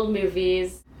from old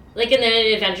movies. Like in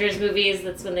the Avengers movies,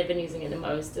 that's when they've been using it the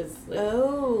most. Is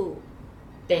like,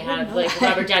 they have like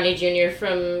Robert Downey Jr.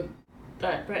 from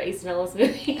Bret Easton Ellis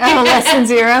movie. Oh, Less Than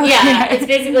Zero? Yeah, it's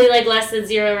basically like Less Than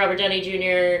Zero, Robert Downey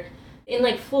Jr. in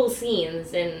like full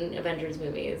scenes in Avengers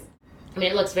movies. I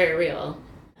mean, it looks very real.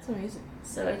 That's amazing.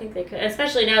 So I think they could,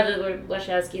 especially now that the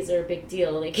Wachowskis are a big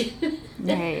deal, they could,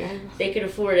 they could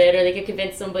afford it, or they could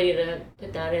convince somebody to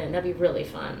put that in. That'd be really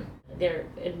fun. They're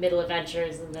in middle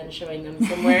adventures and then showing them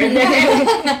somewhere in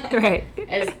there. Right.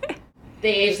 As the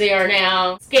age they are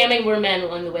now. Scamming more men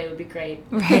along the way would be great.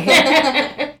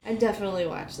 Right. I'd definitely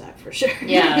watch that for sure.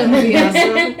 Yeah. That would be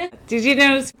awesome. Did you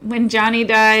notice when Johnny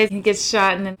dies, he gets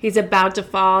shot and then he's about to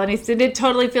fall, and he did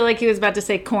totally feel like he was about to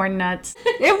say corn nuts.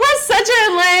 It was such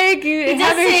a He does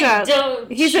heavy say shot.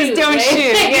 don't He says shoot, don't right?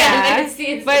 shoot, yeah. It's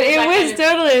But it that was kind of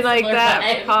totally like similar that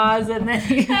vibe. pause and then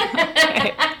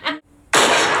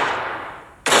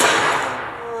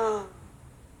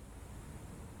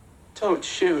Don't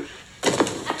shoot.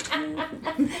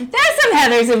 There's some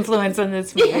Heather's influence on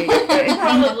this movie.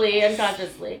 Probably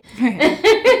unconsciously.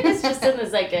 It's just in the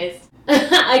zeitgeist.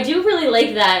 I do really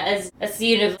like that as a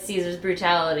scene of Caesar's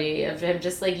brutality, of him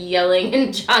just like yelling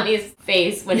in Johnny's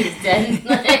face when he's dead.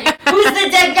 Like, who's the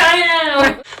dead guy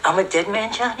now? I'm a dead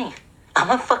man, Johnny. I'm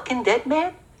a fucking dead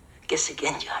man? Guess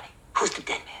again, Johnny. Who's the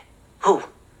dead man? Who?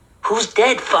 Who's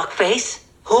dead, fuckface?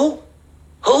 Who?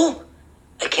 Who?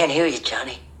 I can't hear you,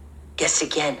 Johnny. Guess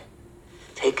again.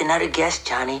 Take another guess,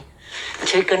 Johnny.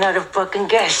 Take another fucking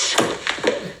guess.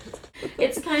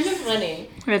 It's kind of funny.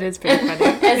 It is pretty funny.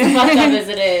 As fucked up as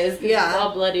it is. Yeah. It's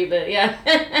all bloody, but yeah.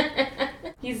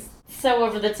 He's so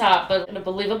over the top, but in a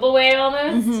believable way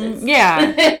almost. It's- Yeah.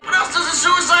 What else does a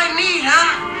suicide need,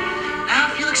 huh?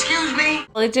 Now, if you'll excuse me.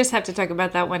 Well, I just have to talk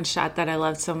about that one shot that I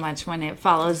loved so much when it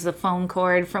follows the phone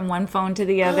cord from one phone to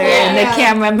the other, and the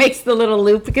camera makes the little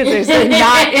loop because there's a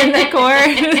knot in the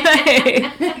cord.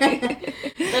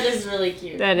 That is really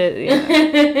cute. That is,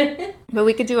 yeah. But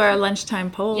we could do our lunchtime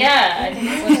poll. Yeah, I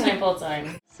think it's lunchtime poll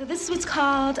time. So this is what's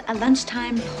called a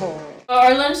lunchtime poll.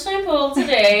 Our lunchtime poll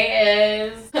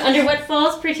today is, under what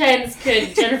false pretense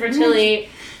could Jennifer Tilly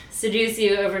seduce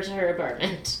you over to her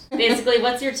apartment? Basically,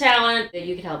 what's your talent that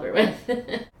you could help her with?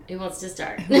 Who wants to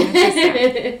start?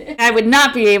 I would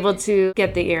not be able to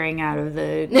get the earring out of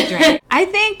the drink. I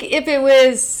think if it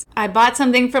was, I bought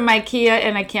something from IKEA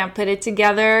and I can't put it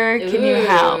together, can you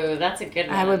help? Ooh, that's a good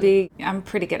one. I'm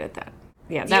pretty good at that.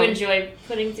 Yeah, Do you enjoy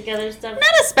putting together stuff?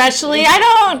 Not especially. I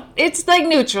don't. It's like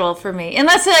neutral for me.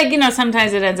 Unless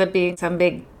sometimes it ends up being some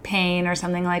big pain or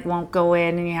something like won't go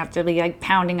in and you have to be like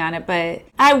pounding on it. But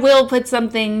I will put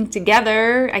something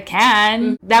together. I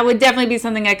can. That would definitely be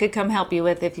something I could come help you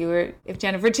with if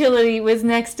Jennifer Tilly was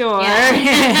next door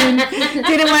and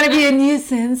didn't want to be a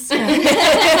nuisance.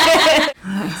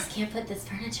 I just can't put this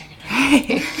furniture together.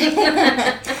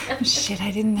 Shit, I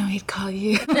didn't know he'd call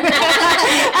you.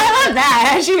 I love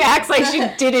that. She acts like she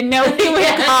didn't know he would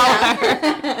call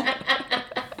her.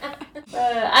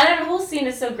 I don't know, the whole scene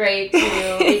is so great,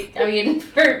 too. I mean,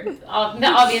 for the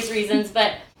obvious reasons,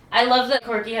 but I love that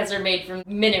Corky has her made from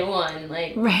minute one.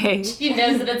 Like, right. She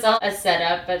knows that it's all a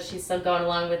setup, but she's still going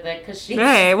along with it because she's...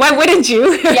 Right. Why wouldn't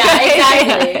you? Yeah,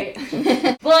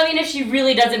 exactly. Well, I mean, if she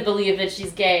really doesn't believe that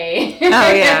she's gay.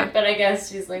 Oh, yeah. But I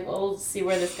guess she's like, well, we'll see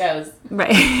where this goes.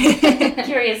 Right.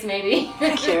 Curious, maybe.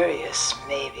 Curious,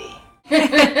 maybe.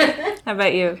 How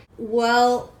about you?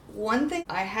 Well, one thing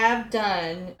I have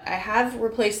done, I have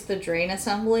replaced the drain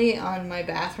assembly on my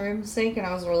bathroom sink, and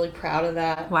I was really proud of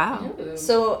that. Wow. Ooh.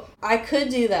 So I could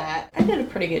do that. I did a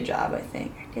pretty good job, I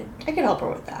think. I could help her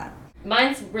with that.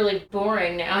 Mine's really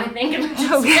boring now, I think, in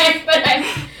retrospect, but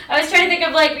I was trying to think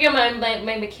of, like, you know,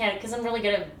 my mechanic, because I'm really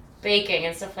good at baking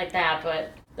and stuff like that,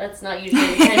 but that's not usually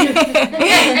the kind of...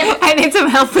 I need some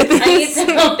help with this. I need some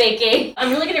help baking. I'm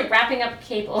really good at wrapping up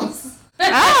cables.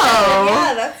 Oh!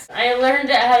 Yeah, that's... I learned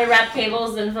how to wrap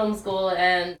cables in film school,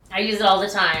 and I use it all the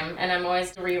time, and I'm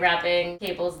always rewrapping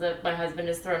cables that my husband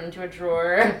has thrown into a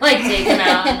drawer, like take them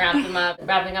out and wrap them up,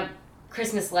 wrapping up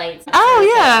Christmas lights.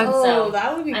 Oh, yeah. Oh,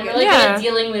 that would be I'm good. really good at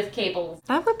dealing with cables.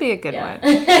 That would be a good one.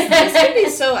 This would be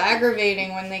so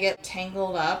aggravating when they get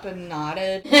tangled up and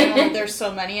knotted. You know, there's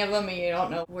so many of them and you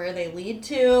don't know where they lead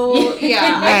to.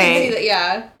 Yeah, I can see that.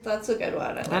 Yeah, that's a good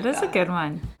one. That is a good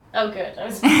one. Oh, good. I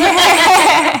was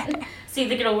see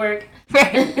if it'll work.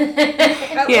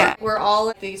 Yeah. We're all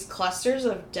at these clusters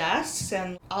of desks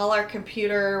and all our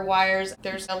computer wires.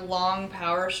 There's a long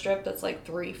power strip that's like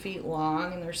 3 feet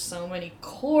long and there's so many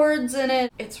cords in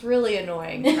it. It's really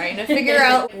annoying trying to figure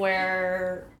out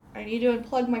where I need to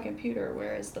unplug my computer.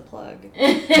 Where is the plug?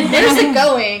 Where's it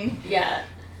going? Yeah.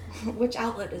 Which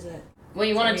outlet is it? What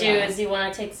you want to do is you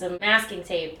want to take some masking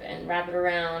tape and wrap it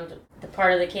around the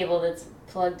part of the cable that's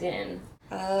plugged in.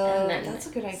 Oh, and then that's a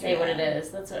good idea. Say what it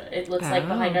is. That's what it looks like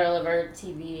behind all of our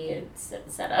TV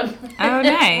setup. Oh,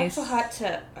 nice. That's a hot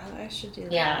tip. Oh, I should do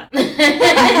that. Yeah.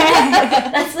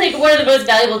 That's like one of the most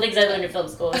valuable things I learned in film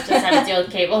school is just how to deal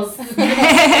with cables. You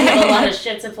have a lot of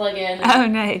shit to plug in. Oh,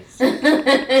 nice.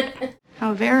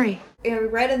 How very. I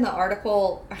read in the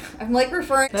article, I'm like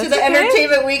referring That's to the okay.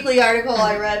 Entertainment Weekly article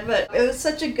I read, but it was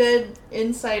such a good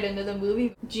insight into the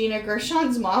movie. Gina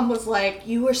Gershon's mom was like,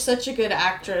 you were such a good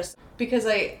actress, because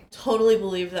I totally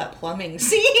believed that plumbing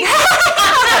scene.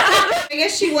 I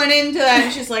guess she went into that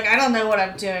and she's like, I don't know what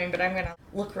I'm doing, but I'm going to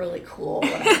look really cool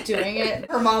when I'm doing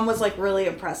it. Her mom was like really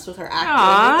impressed with her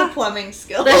acting, with the plumbing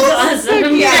skills. That's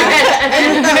awesome. Yeah.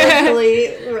 And that was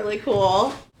really, really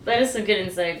cool. That is some good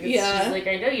insight. Yeah. She's like,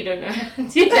 I know you don't know how to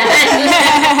do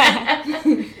that.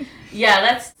 Yeah,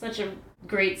 that's such a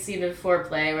great scene of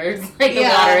foreplay where it's like the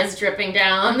water is dripping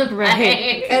down the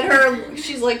pipe. And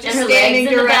she's like just her standing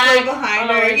legs in the directly back. behind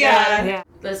Oh her. my Yeah. God.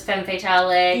 Those femme fatale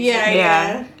legs.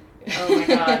 Yeah. Oh my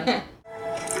God.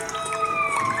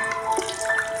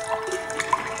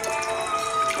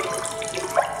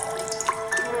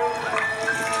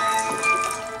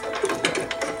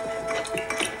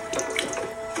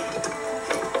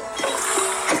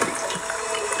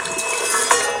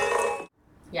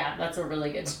 Yeah, that's a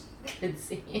really good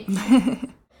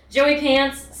scene. Joey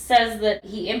Pants says that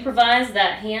he improvised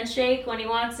that handshake when he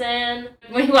walks in.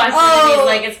 When he walks in, he's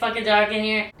like, it's fucking dark in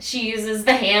here. She uses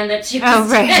the hand that she was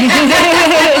right.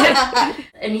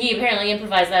 And he apparently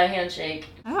improvised that handshake.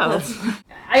 Oh.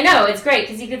 I know, it's great,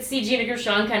 because you could see Gina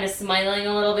Gershon kind of smiling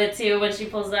a little bit, too, when she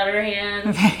pulls out her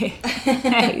hand. Right.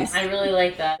 Nice. I really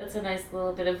like that. It's a nice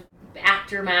little bit of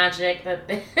actor magic that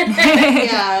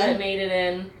that made it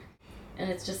in. And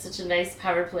it's just such a nice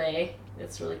power play.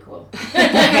 It's really cool.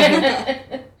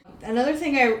 Another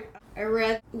thing I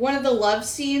read, one of the love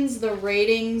scenes, the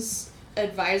ratings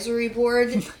advisory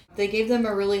board, they gave them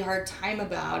a really hard time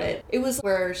about it. It was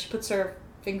where she puts her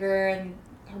finger in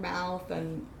her mouth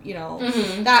and, you know,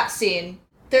 that scene.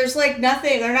 There's like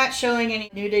nothing, they're not showing any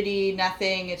nudity,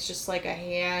 nothing. It's just like a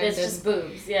hand. It's just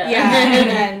boobs, yeah. Yeah,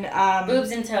 and then...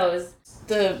 boobs and toes.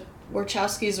 The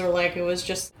Wachowskis are like, it was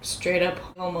just straight up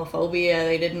homophobia.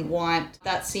 They didn't want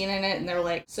that scene in it. And they're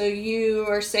like, so you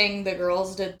are saying the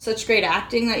girls did such great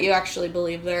acting that you actually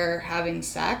believe they're having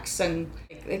sex? And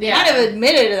they kind of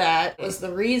admitted that was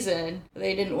the reason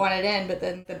they didn't want it in. But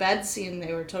then the bed scene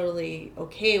they were totally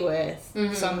okay with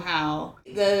somehow.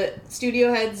 The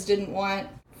studio heads didn't want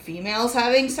females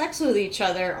having sex with each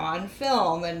other on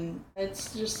film. And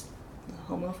it's just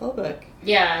homophobic.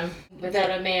 Yeah,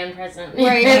 without a man present.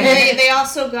 Right, and they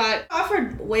also got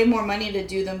offered way more money to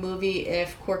do the movie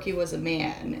if Corky was a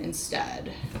man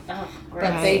instead. Oh,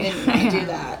 but they didn't want to do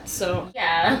that, so...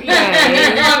 Yeah.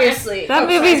 Obviously. That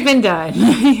movie's been done.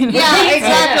 Yeah,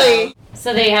 exactly.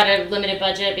 So they had a limited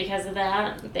budget because of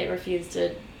that? They refused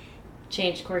to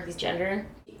change Corky's gender?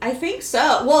 I think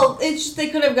so. Well, it's just, they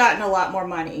could have gotten a lot more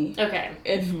money. Okay.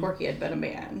 If Porky had been a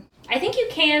man. I think you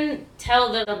can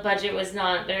tell that the budget was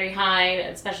not very high,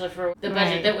 especially for the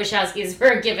budget that Wachowskis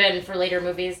were given for later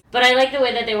movies. But I like the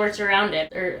way that they worked around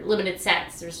it, or limited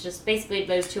sets. There's just basically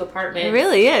those 2 apartments.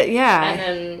 Really, yeah. And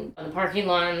then the parking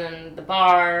lot, and then the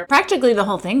bar. Practically the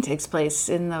whole thing takes place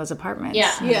in those apartments.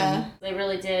 Yeah. They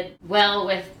really did well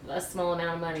with a small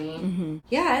amount of money. Mm-hmm.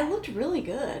 Yeah, it looked really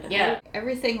good. Yeah.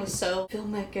 Everything was so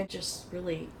filmic and just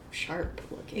really sharp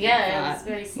looking. Yeah, it was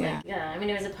very slick. Yeah, I mean,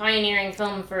 it was a pioneering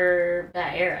film for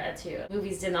that era, too.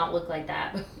 Movies did not look like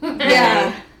that.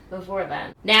 Yeah. Before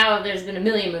then. Now there's been a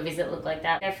million movies that look like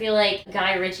that. I feel like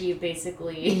Guy Ritchie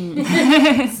basically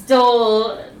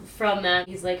stole from that.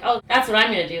 He's like, oh, that's what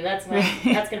I'm going to do. That's going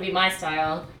to be my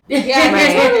style. Yeah,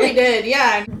 he totally did.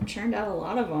 Yeah, churned out a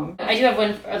lot of them. I do have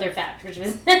one other fact, which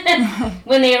was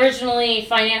when they originally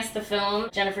financed the film,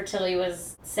 Jennifer Tilly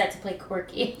was set to play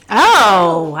Corky.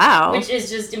 Oh, wow. Which is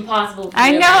just impossible for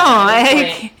I me to know. imagine at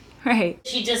this point. Right.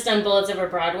 She just done Bullets Over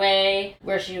Broadway,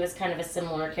 where she was kind of a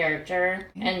similar character,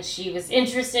 and she was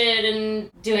interested in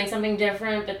doing something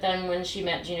different, but then when she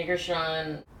met Gina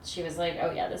Gershon, she was like,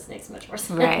 oh yeah, this makes much more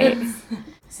sense. Right.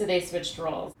 So they switched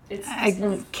roles.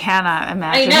 I cannot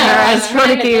imagine her as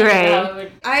Porky,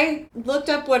 right? I looked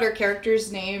up what her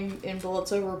character's name in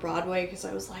Bullets Over Broadway, because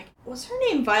I was like, was her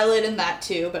name Violet in that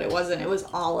too? But it wasn't. It was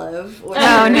Olive. Oh,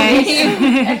 nice.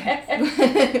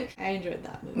 I enjoyed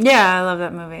that movie. Yeah, I love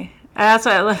that movie. That's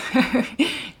why I love her.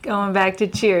 Going back to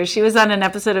Cheers. She was on an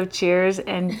episode of Cheers,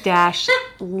 and Dash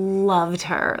loved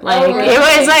her. Like, it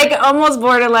was like almost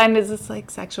borderline. Is this like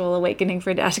sexual awakening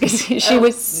for Dash? Because she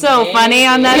was so funny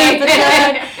on that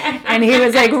episode. And he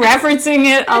was like referencing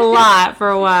it a lot for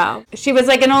a while. She was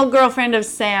like an old girlfriend of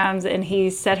Sam's, and he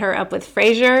set her up with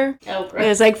Frasier. Oh, it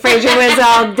was like Frasier was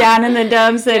all down in the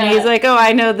dumps, and he's like, oh,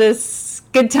 I know this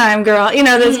good time girl. You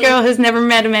know, this girl who's never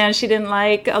met a man she didn't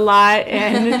like a lot,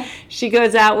 and she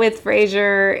goes out with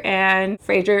Frasier, and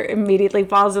Frasier immediately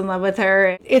falls in love with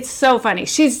her. It's so funny.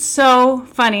 She's so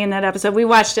funny in that episode. We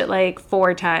watched it like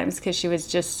 4 times because she was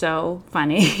just so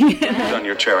funny. You've done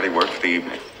your charity work for the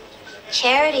evening.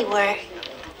 Charity work?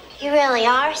 You really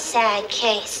are a sad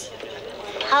case.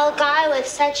 How a guy with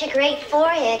such a great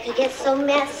forehead could get so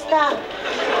messed up.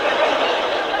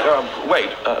 Wait,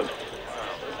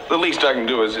 the least I can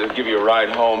do is give you a ride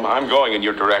home. I'm going in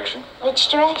your direction. Which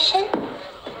direction?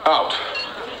 Out.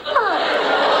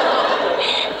 Oh.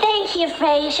 Thank you,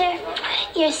 Frasier.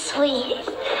 You're sweet.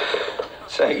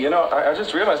 Say, you know, I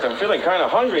just realized I'm feeling kind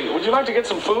of hungry. Would you like to get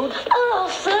some food? Oh,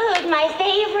 food, my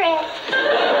favorite.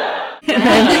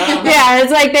 Yeah,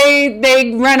 it's like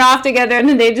they run off together and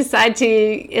then they decide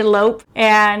to elope.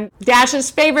 And Dash's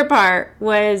favorite part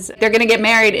was they're going to get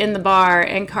married in the bar,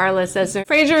 and Carla says,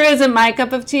 Frasier isn't my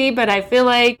cup of tea, but I feel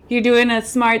like you're doing a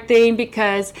smart thing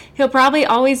because he'll probably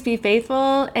always be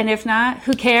faithful, and if not,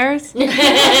 who cares?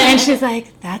 And she's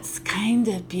like, that's kind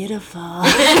of beautiful.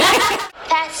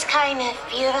 That's kind of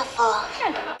beautiful.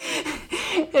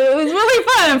 It was really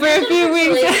fun for a few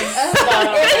weeks. It was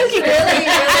really, really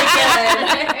good.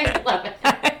 I love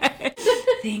it.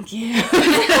 Thank you.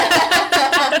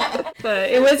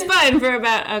 But it was fun for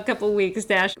about a couple weeks.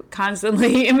 Dash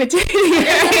constantly imitating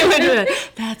her.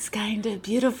 That's kind of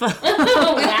beautiful.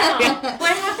 Oh, wow. Yeah.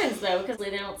 What happens, though? Because they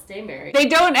don't stay married. They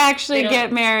don't actually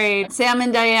get married. Sam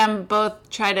and Diane both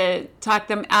try to talk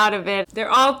them out of it. They're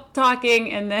all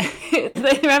talking, and then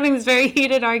they're having this very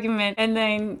heated argument. And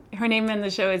then her name in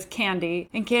the show is Candy.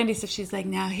 And Candy says, she's like,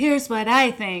 now here's what I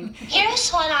think.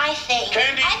 Here's what I think.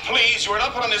 Candy, please, you are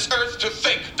not put on this earth to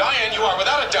think. Diane, you are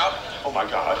without a doubt. Oh, my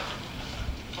God.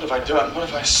 What have I done? What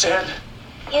have I said?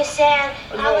 You said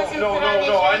I wasn't No,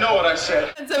 I know what I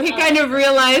said. And so he kind of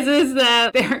realizes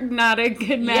that they're not a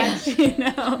good match, you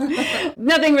know.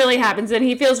 Nothing really happens, and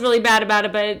he feels really bad about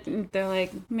it, but they're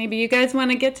like, maybe you guys want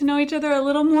to get to know each other a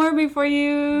little more before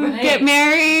you get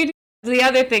married. The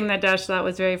other thing that Dash thought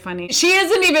was very funny, she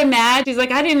isn't even mad. She's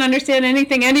like, I didn't understand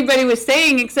anything anybody was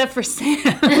saying except for Sam.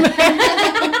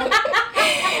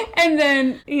 And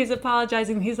then he's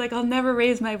apologizing. He's like, I'll never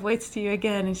raise my voice to you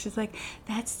again. And she's like,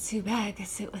 that's too bad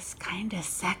because it was kind of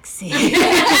sexy.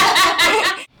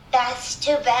 That's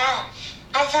too bad.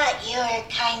 I thought you were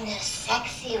kind of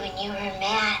sexy when you were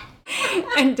mad.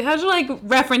 And Dash like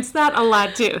referenced that a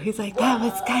lot too. He's like, that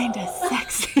was kind of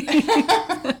sexy.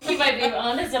 He might be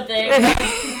onto something.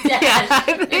 Yeah,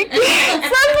 I think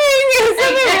something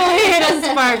Something really hit a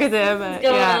spark with him. What's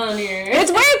going on here?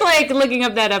 It's worth like looking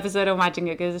up that episode and watching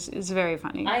it because it's very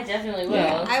funny. I definitely will.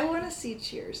 Yeah. I want to see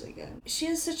Cheers again. She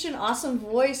has such an awesome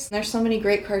voice. There's so many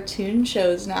great cartoon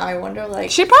shows now. I wonder, like...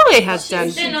 She probably has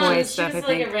done some voice stuff, I think.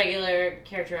 She was like a regular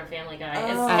character on Family Guy.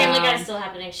 Is Family Guy still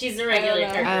happening? She's a regular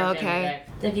character on Family Guy.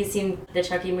 Have you seen the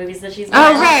Chucky movies that she's been in?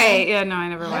 Oh, right. Yeah, no, I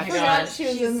never watched that. I forgot she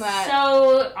was in that.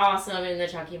 So awesome in the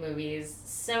Chucky movies.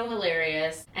 So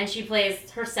hilarious. And she plays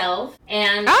herself.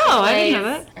 And I didn't know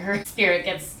that. Her spirit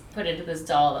gets put into this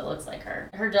doll that looks like her.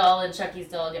 Her doll and Chucky's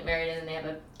doll get married and then they have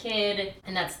a kid,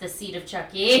 and that's the seed of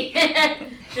Chucky.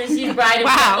 So she's bride of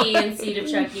Chucky and seed of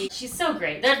Chucky. She's so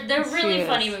great. They're really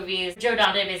funny movies. Joe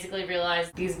Dante basically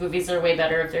realized these movies are way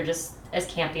better if they're just as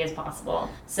campy as possible.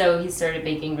 So he started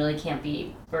making really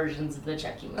campy versions of the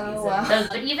Chucky movies. Oh, wow.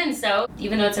 But even so,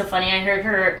 even though it's so funny, I heard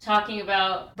her talking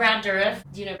about Brad Dourif.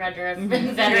 Do you know Brad Dourif?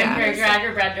 Veteran character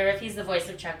actor Brad Dourif. He's the voice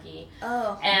of Chucky.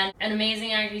 Oh. And an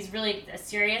amazing actor. He's really a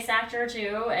serious actor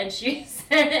too. And she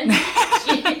said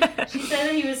she said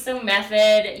that he was so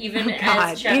method, even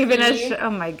as Chucky. Oh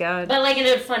my god. But like in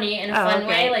a fun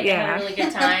way, like they had a really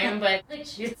good time. But like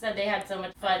she said they had so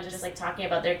much fun just like talking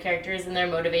about their characters and their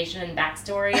motivation and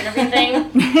backstory and everything.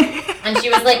 And she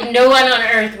was like, no one on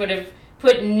earth would have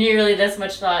put nearly this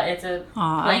much thought into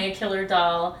playing a killer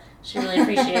doll. She really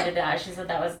appreciated that. She said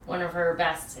that was one of her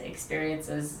best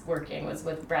experiences working was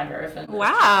with Brad Dourif.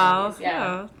 Wow.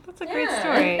 Yeah. Oh, that's a great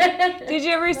story. Did you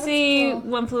ever see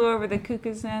One Flew Over the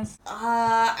Cuckoo's Nest?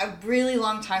 A really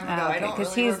long time ago. I don't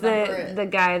really remember it. The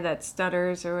guy that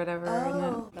stutters or whatever.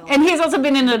 And he's also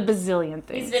been in a bazillion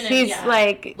things. He's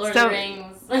like Lord of the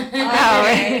Rings.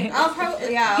 I'll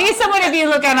probably, He's someone, if you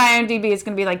look on IMDb, it's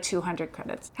going to be like 200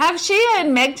 credits. Have she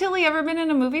and Meg Tilly ever been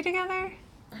in a movie together?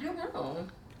 I don't know.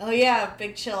 Oh yeah,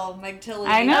 Big Chill, Meg Tilly.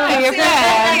 I know, your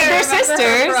friends. They're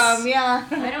sisters.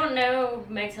 I don't know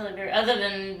Meg Tilly other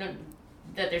than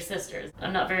that they're sisters.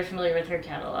 I'm not very familiar with her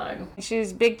catalog.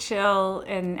 She's Big Chill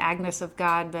and Agnes of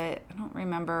God, but I don't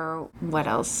remember what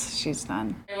else she's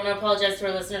done. I want to apologize to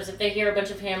our listeners if they hear a bunch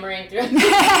of hammering through.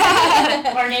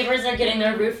 Our neighbors are getting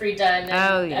their roof redone,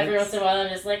 and every once in a while I'm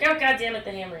just like, oh god damn it,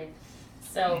 the hammering.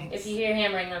 So if you hear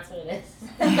hammering, that's what it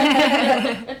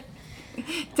is.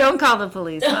 Don't call the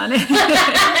police on it.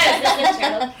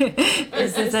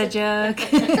 Is this a joke?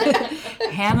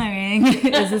 Hammering.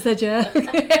 Is this a joke?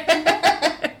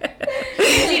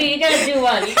 Gina, you gotta do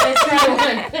one. You gotta try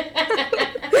one.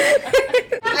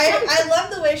 I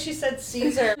love the way she said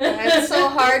Caesar. It's so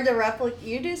hard to replicate.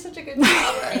 You do such a good job.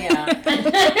 Yeah.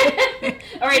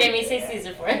 All right, Amy, say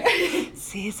Caesar for it.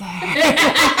 Caesar.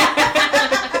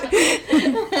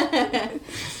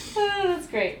 Oh, that's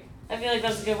great. I feel like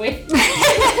that's a good way to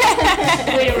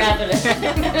wrap it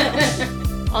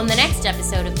up. On the next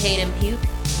episode of Paid and Puke,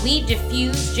 we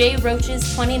diffuse Jay Roach's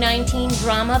 2019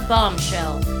 drama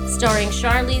Bombshell, starring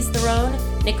Charlize Theron,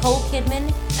 Nicole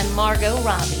Kidman, and Margot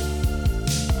Robbie.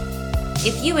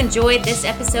 If you enjoyed this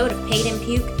episode of Paid and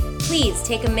Puke, please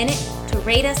take a minute to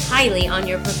rate us highly on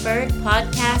your preferred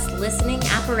podcast listening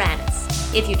apparatus.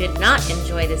 If you did not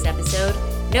enjoy this episode,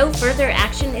 no further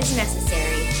action is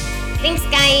necessary. Thanks,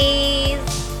 guys!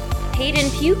 Paid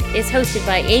and Puke is hosted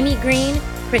by Amy Green,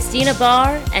 Christina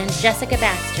Barr, and Jessica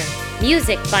Baxter.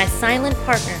 Music by Silent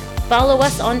Partner. Follow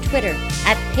us on Twitter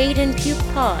at Paid and Puke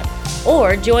Pod,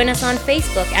 or join us on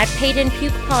Facebook at Paid and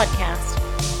Puke Podcast.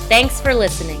 Thanks for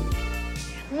listening.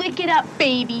 Lick it up,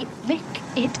 baby. Lick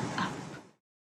it